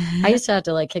 I used to have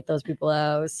to like kick those people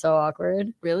out. It was so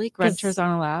awkward. Really? Grunters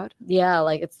aren't allowed? Yeah,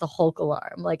 like it's the Hulk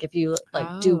alarm. Like if you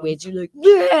like do Oh. weights, you're like,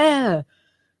 yeah.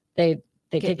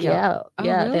 they Get kick you you out. Oh,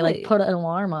 Yeah, they like really? put an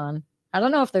alarm on. I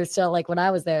don't know if they're still like when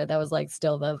I was there, that was like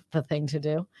still the thing to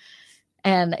do.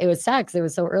 And it was sad because it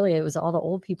was so early. It was all the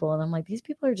old people. And I'm like, these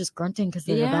people are just grunting because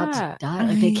they're about to die.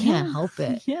 Like they can't help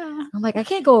it. Yeah. I'm like, I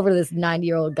can't go over to this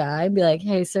 90-year-old guy and be like,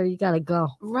 hey, sir, you got to go.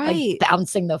 Right. Like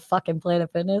bouncing the fucking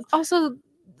Planet Fitness. Also,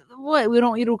 what? We don't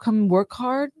want you to come work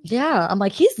hard? Yeah. I'm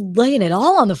like, he's laying it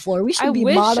all on the floor. We should I be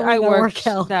wish modeling I our worked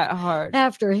workout that hard.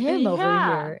 after him over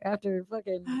Yeah. here. After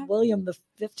fucking William the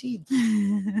 15th.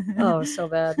 Oh, so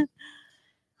bad.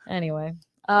 Anyway.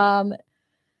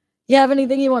 You have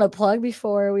anything you want to plug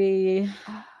before we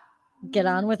get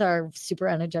on with our super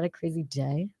energetic, crazy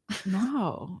day?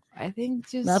 No, I think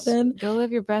just Nothing? go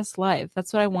live your best life.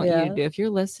 That's what I want you Yeah. to do. If you're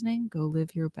listening, go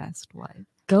live your best life.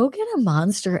 Go get a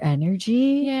Monster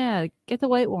Energy. Yeah, get the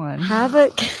white one. Have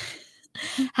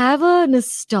a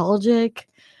nostalgic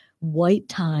white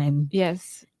time.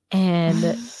 Yes.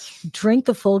 And drink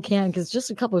the full can because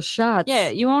just a couple of shots. Yeah,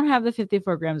 you won't have the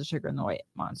 54 grams of sugar in the white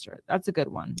monster. That's a good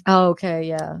one. Oh, okay,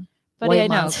 yeah. But White yeah,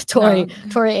 no. Monster.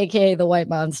 Tori, aka the White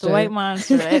Monster. The white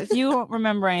monster. If you don't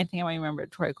remember anything, I want you to remember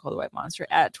Tory Cole, the white monster,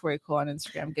 at Tory Cole on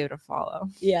Instagram. Give it a follow.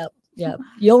 Yep.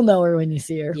 You'll know her when you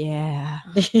see her. Yeah.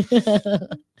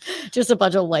 Just a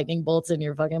bunch of lightning bolts in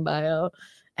your fucking bio.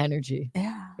 Energy.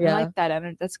 Yeah. Yeah. I like that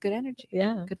energy. That's good energy.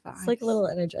 Yeah. Good vibes. It's like a little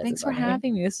energizer. Thanks for bunny.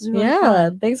 having me. This is really Yeah.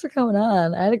 fun. Thanks for coming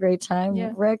on. I had a great time.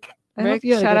 Yeah. Rick. I Rick, hope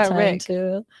you had shout a out good time Rick.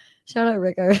 too. Shout out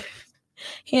Rick, our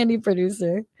handy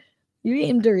producer. You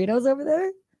eating Doritos over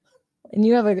there? And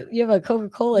you have a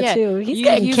Coca-Cola Yeah. too. He's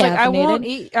getting He's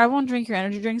caffeinated. I won't drink your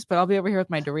energy drinks, but I'll be over here with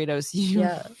my Doritos.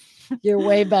 Yeah. You're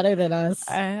way better than us.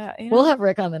 We'll have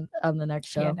Rick on the next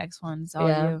show. Yeah, next one's all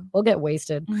you. We'll get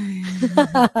wasted.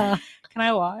 Can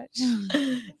I watch?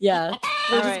 Yeah.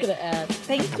 We're All just right. gonna add.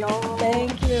 Thank you.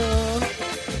 Thank you.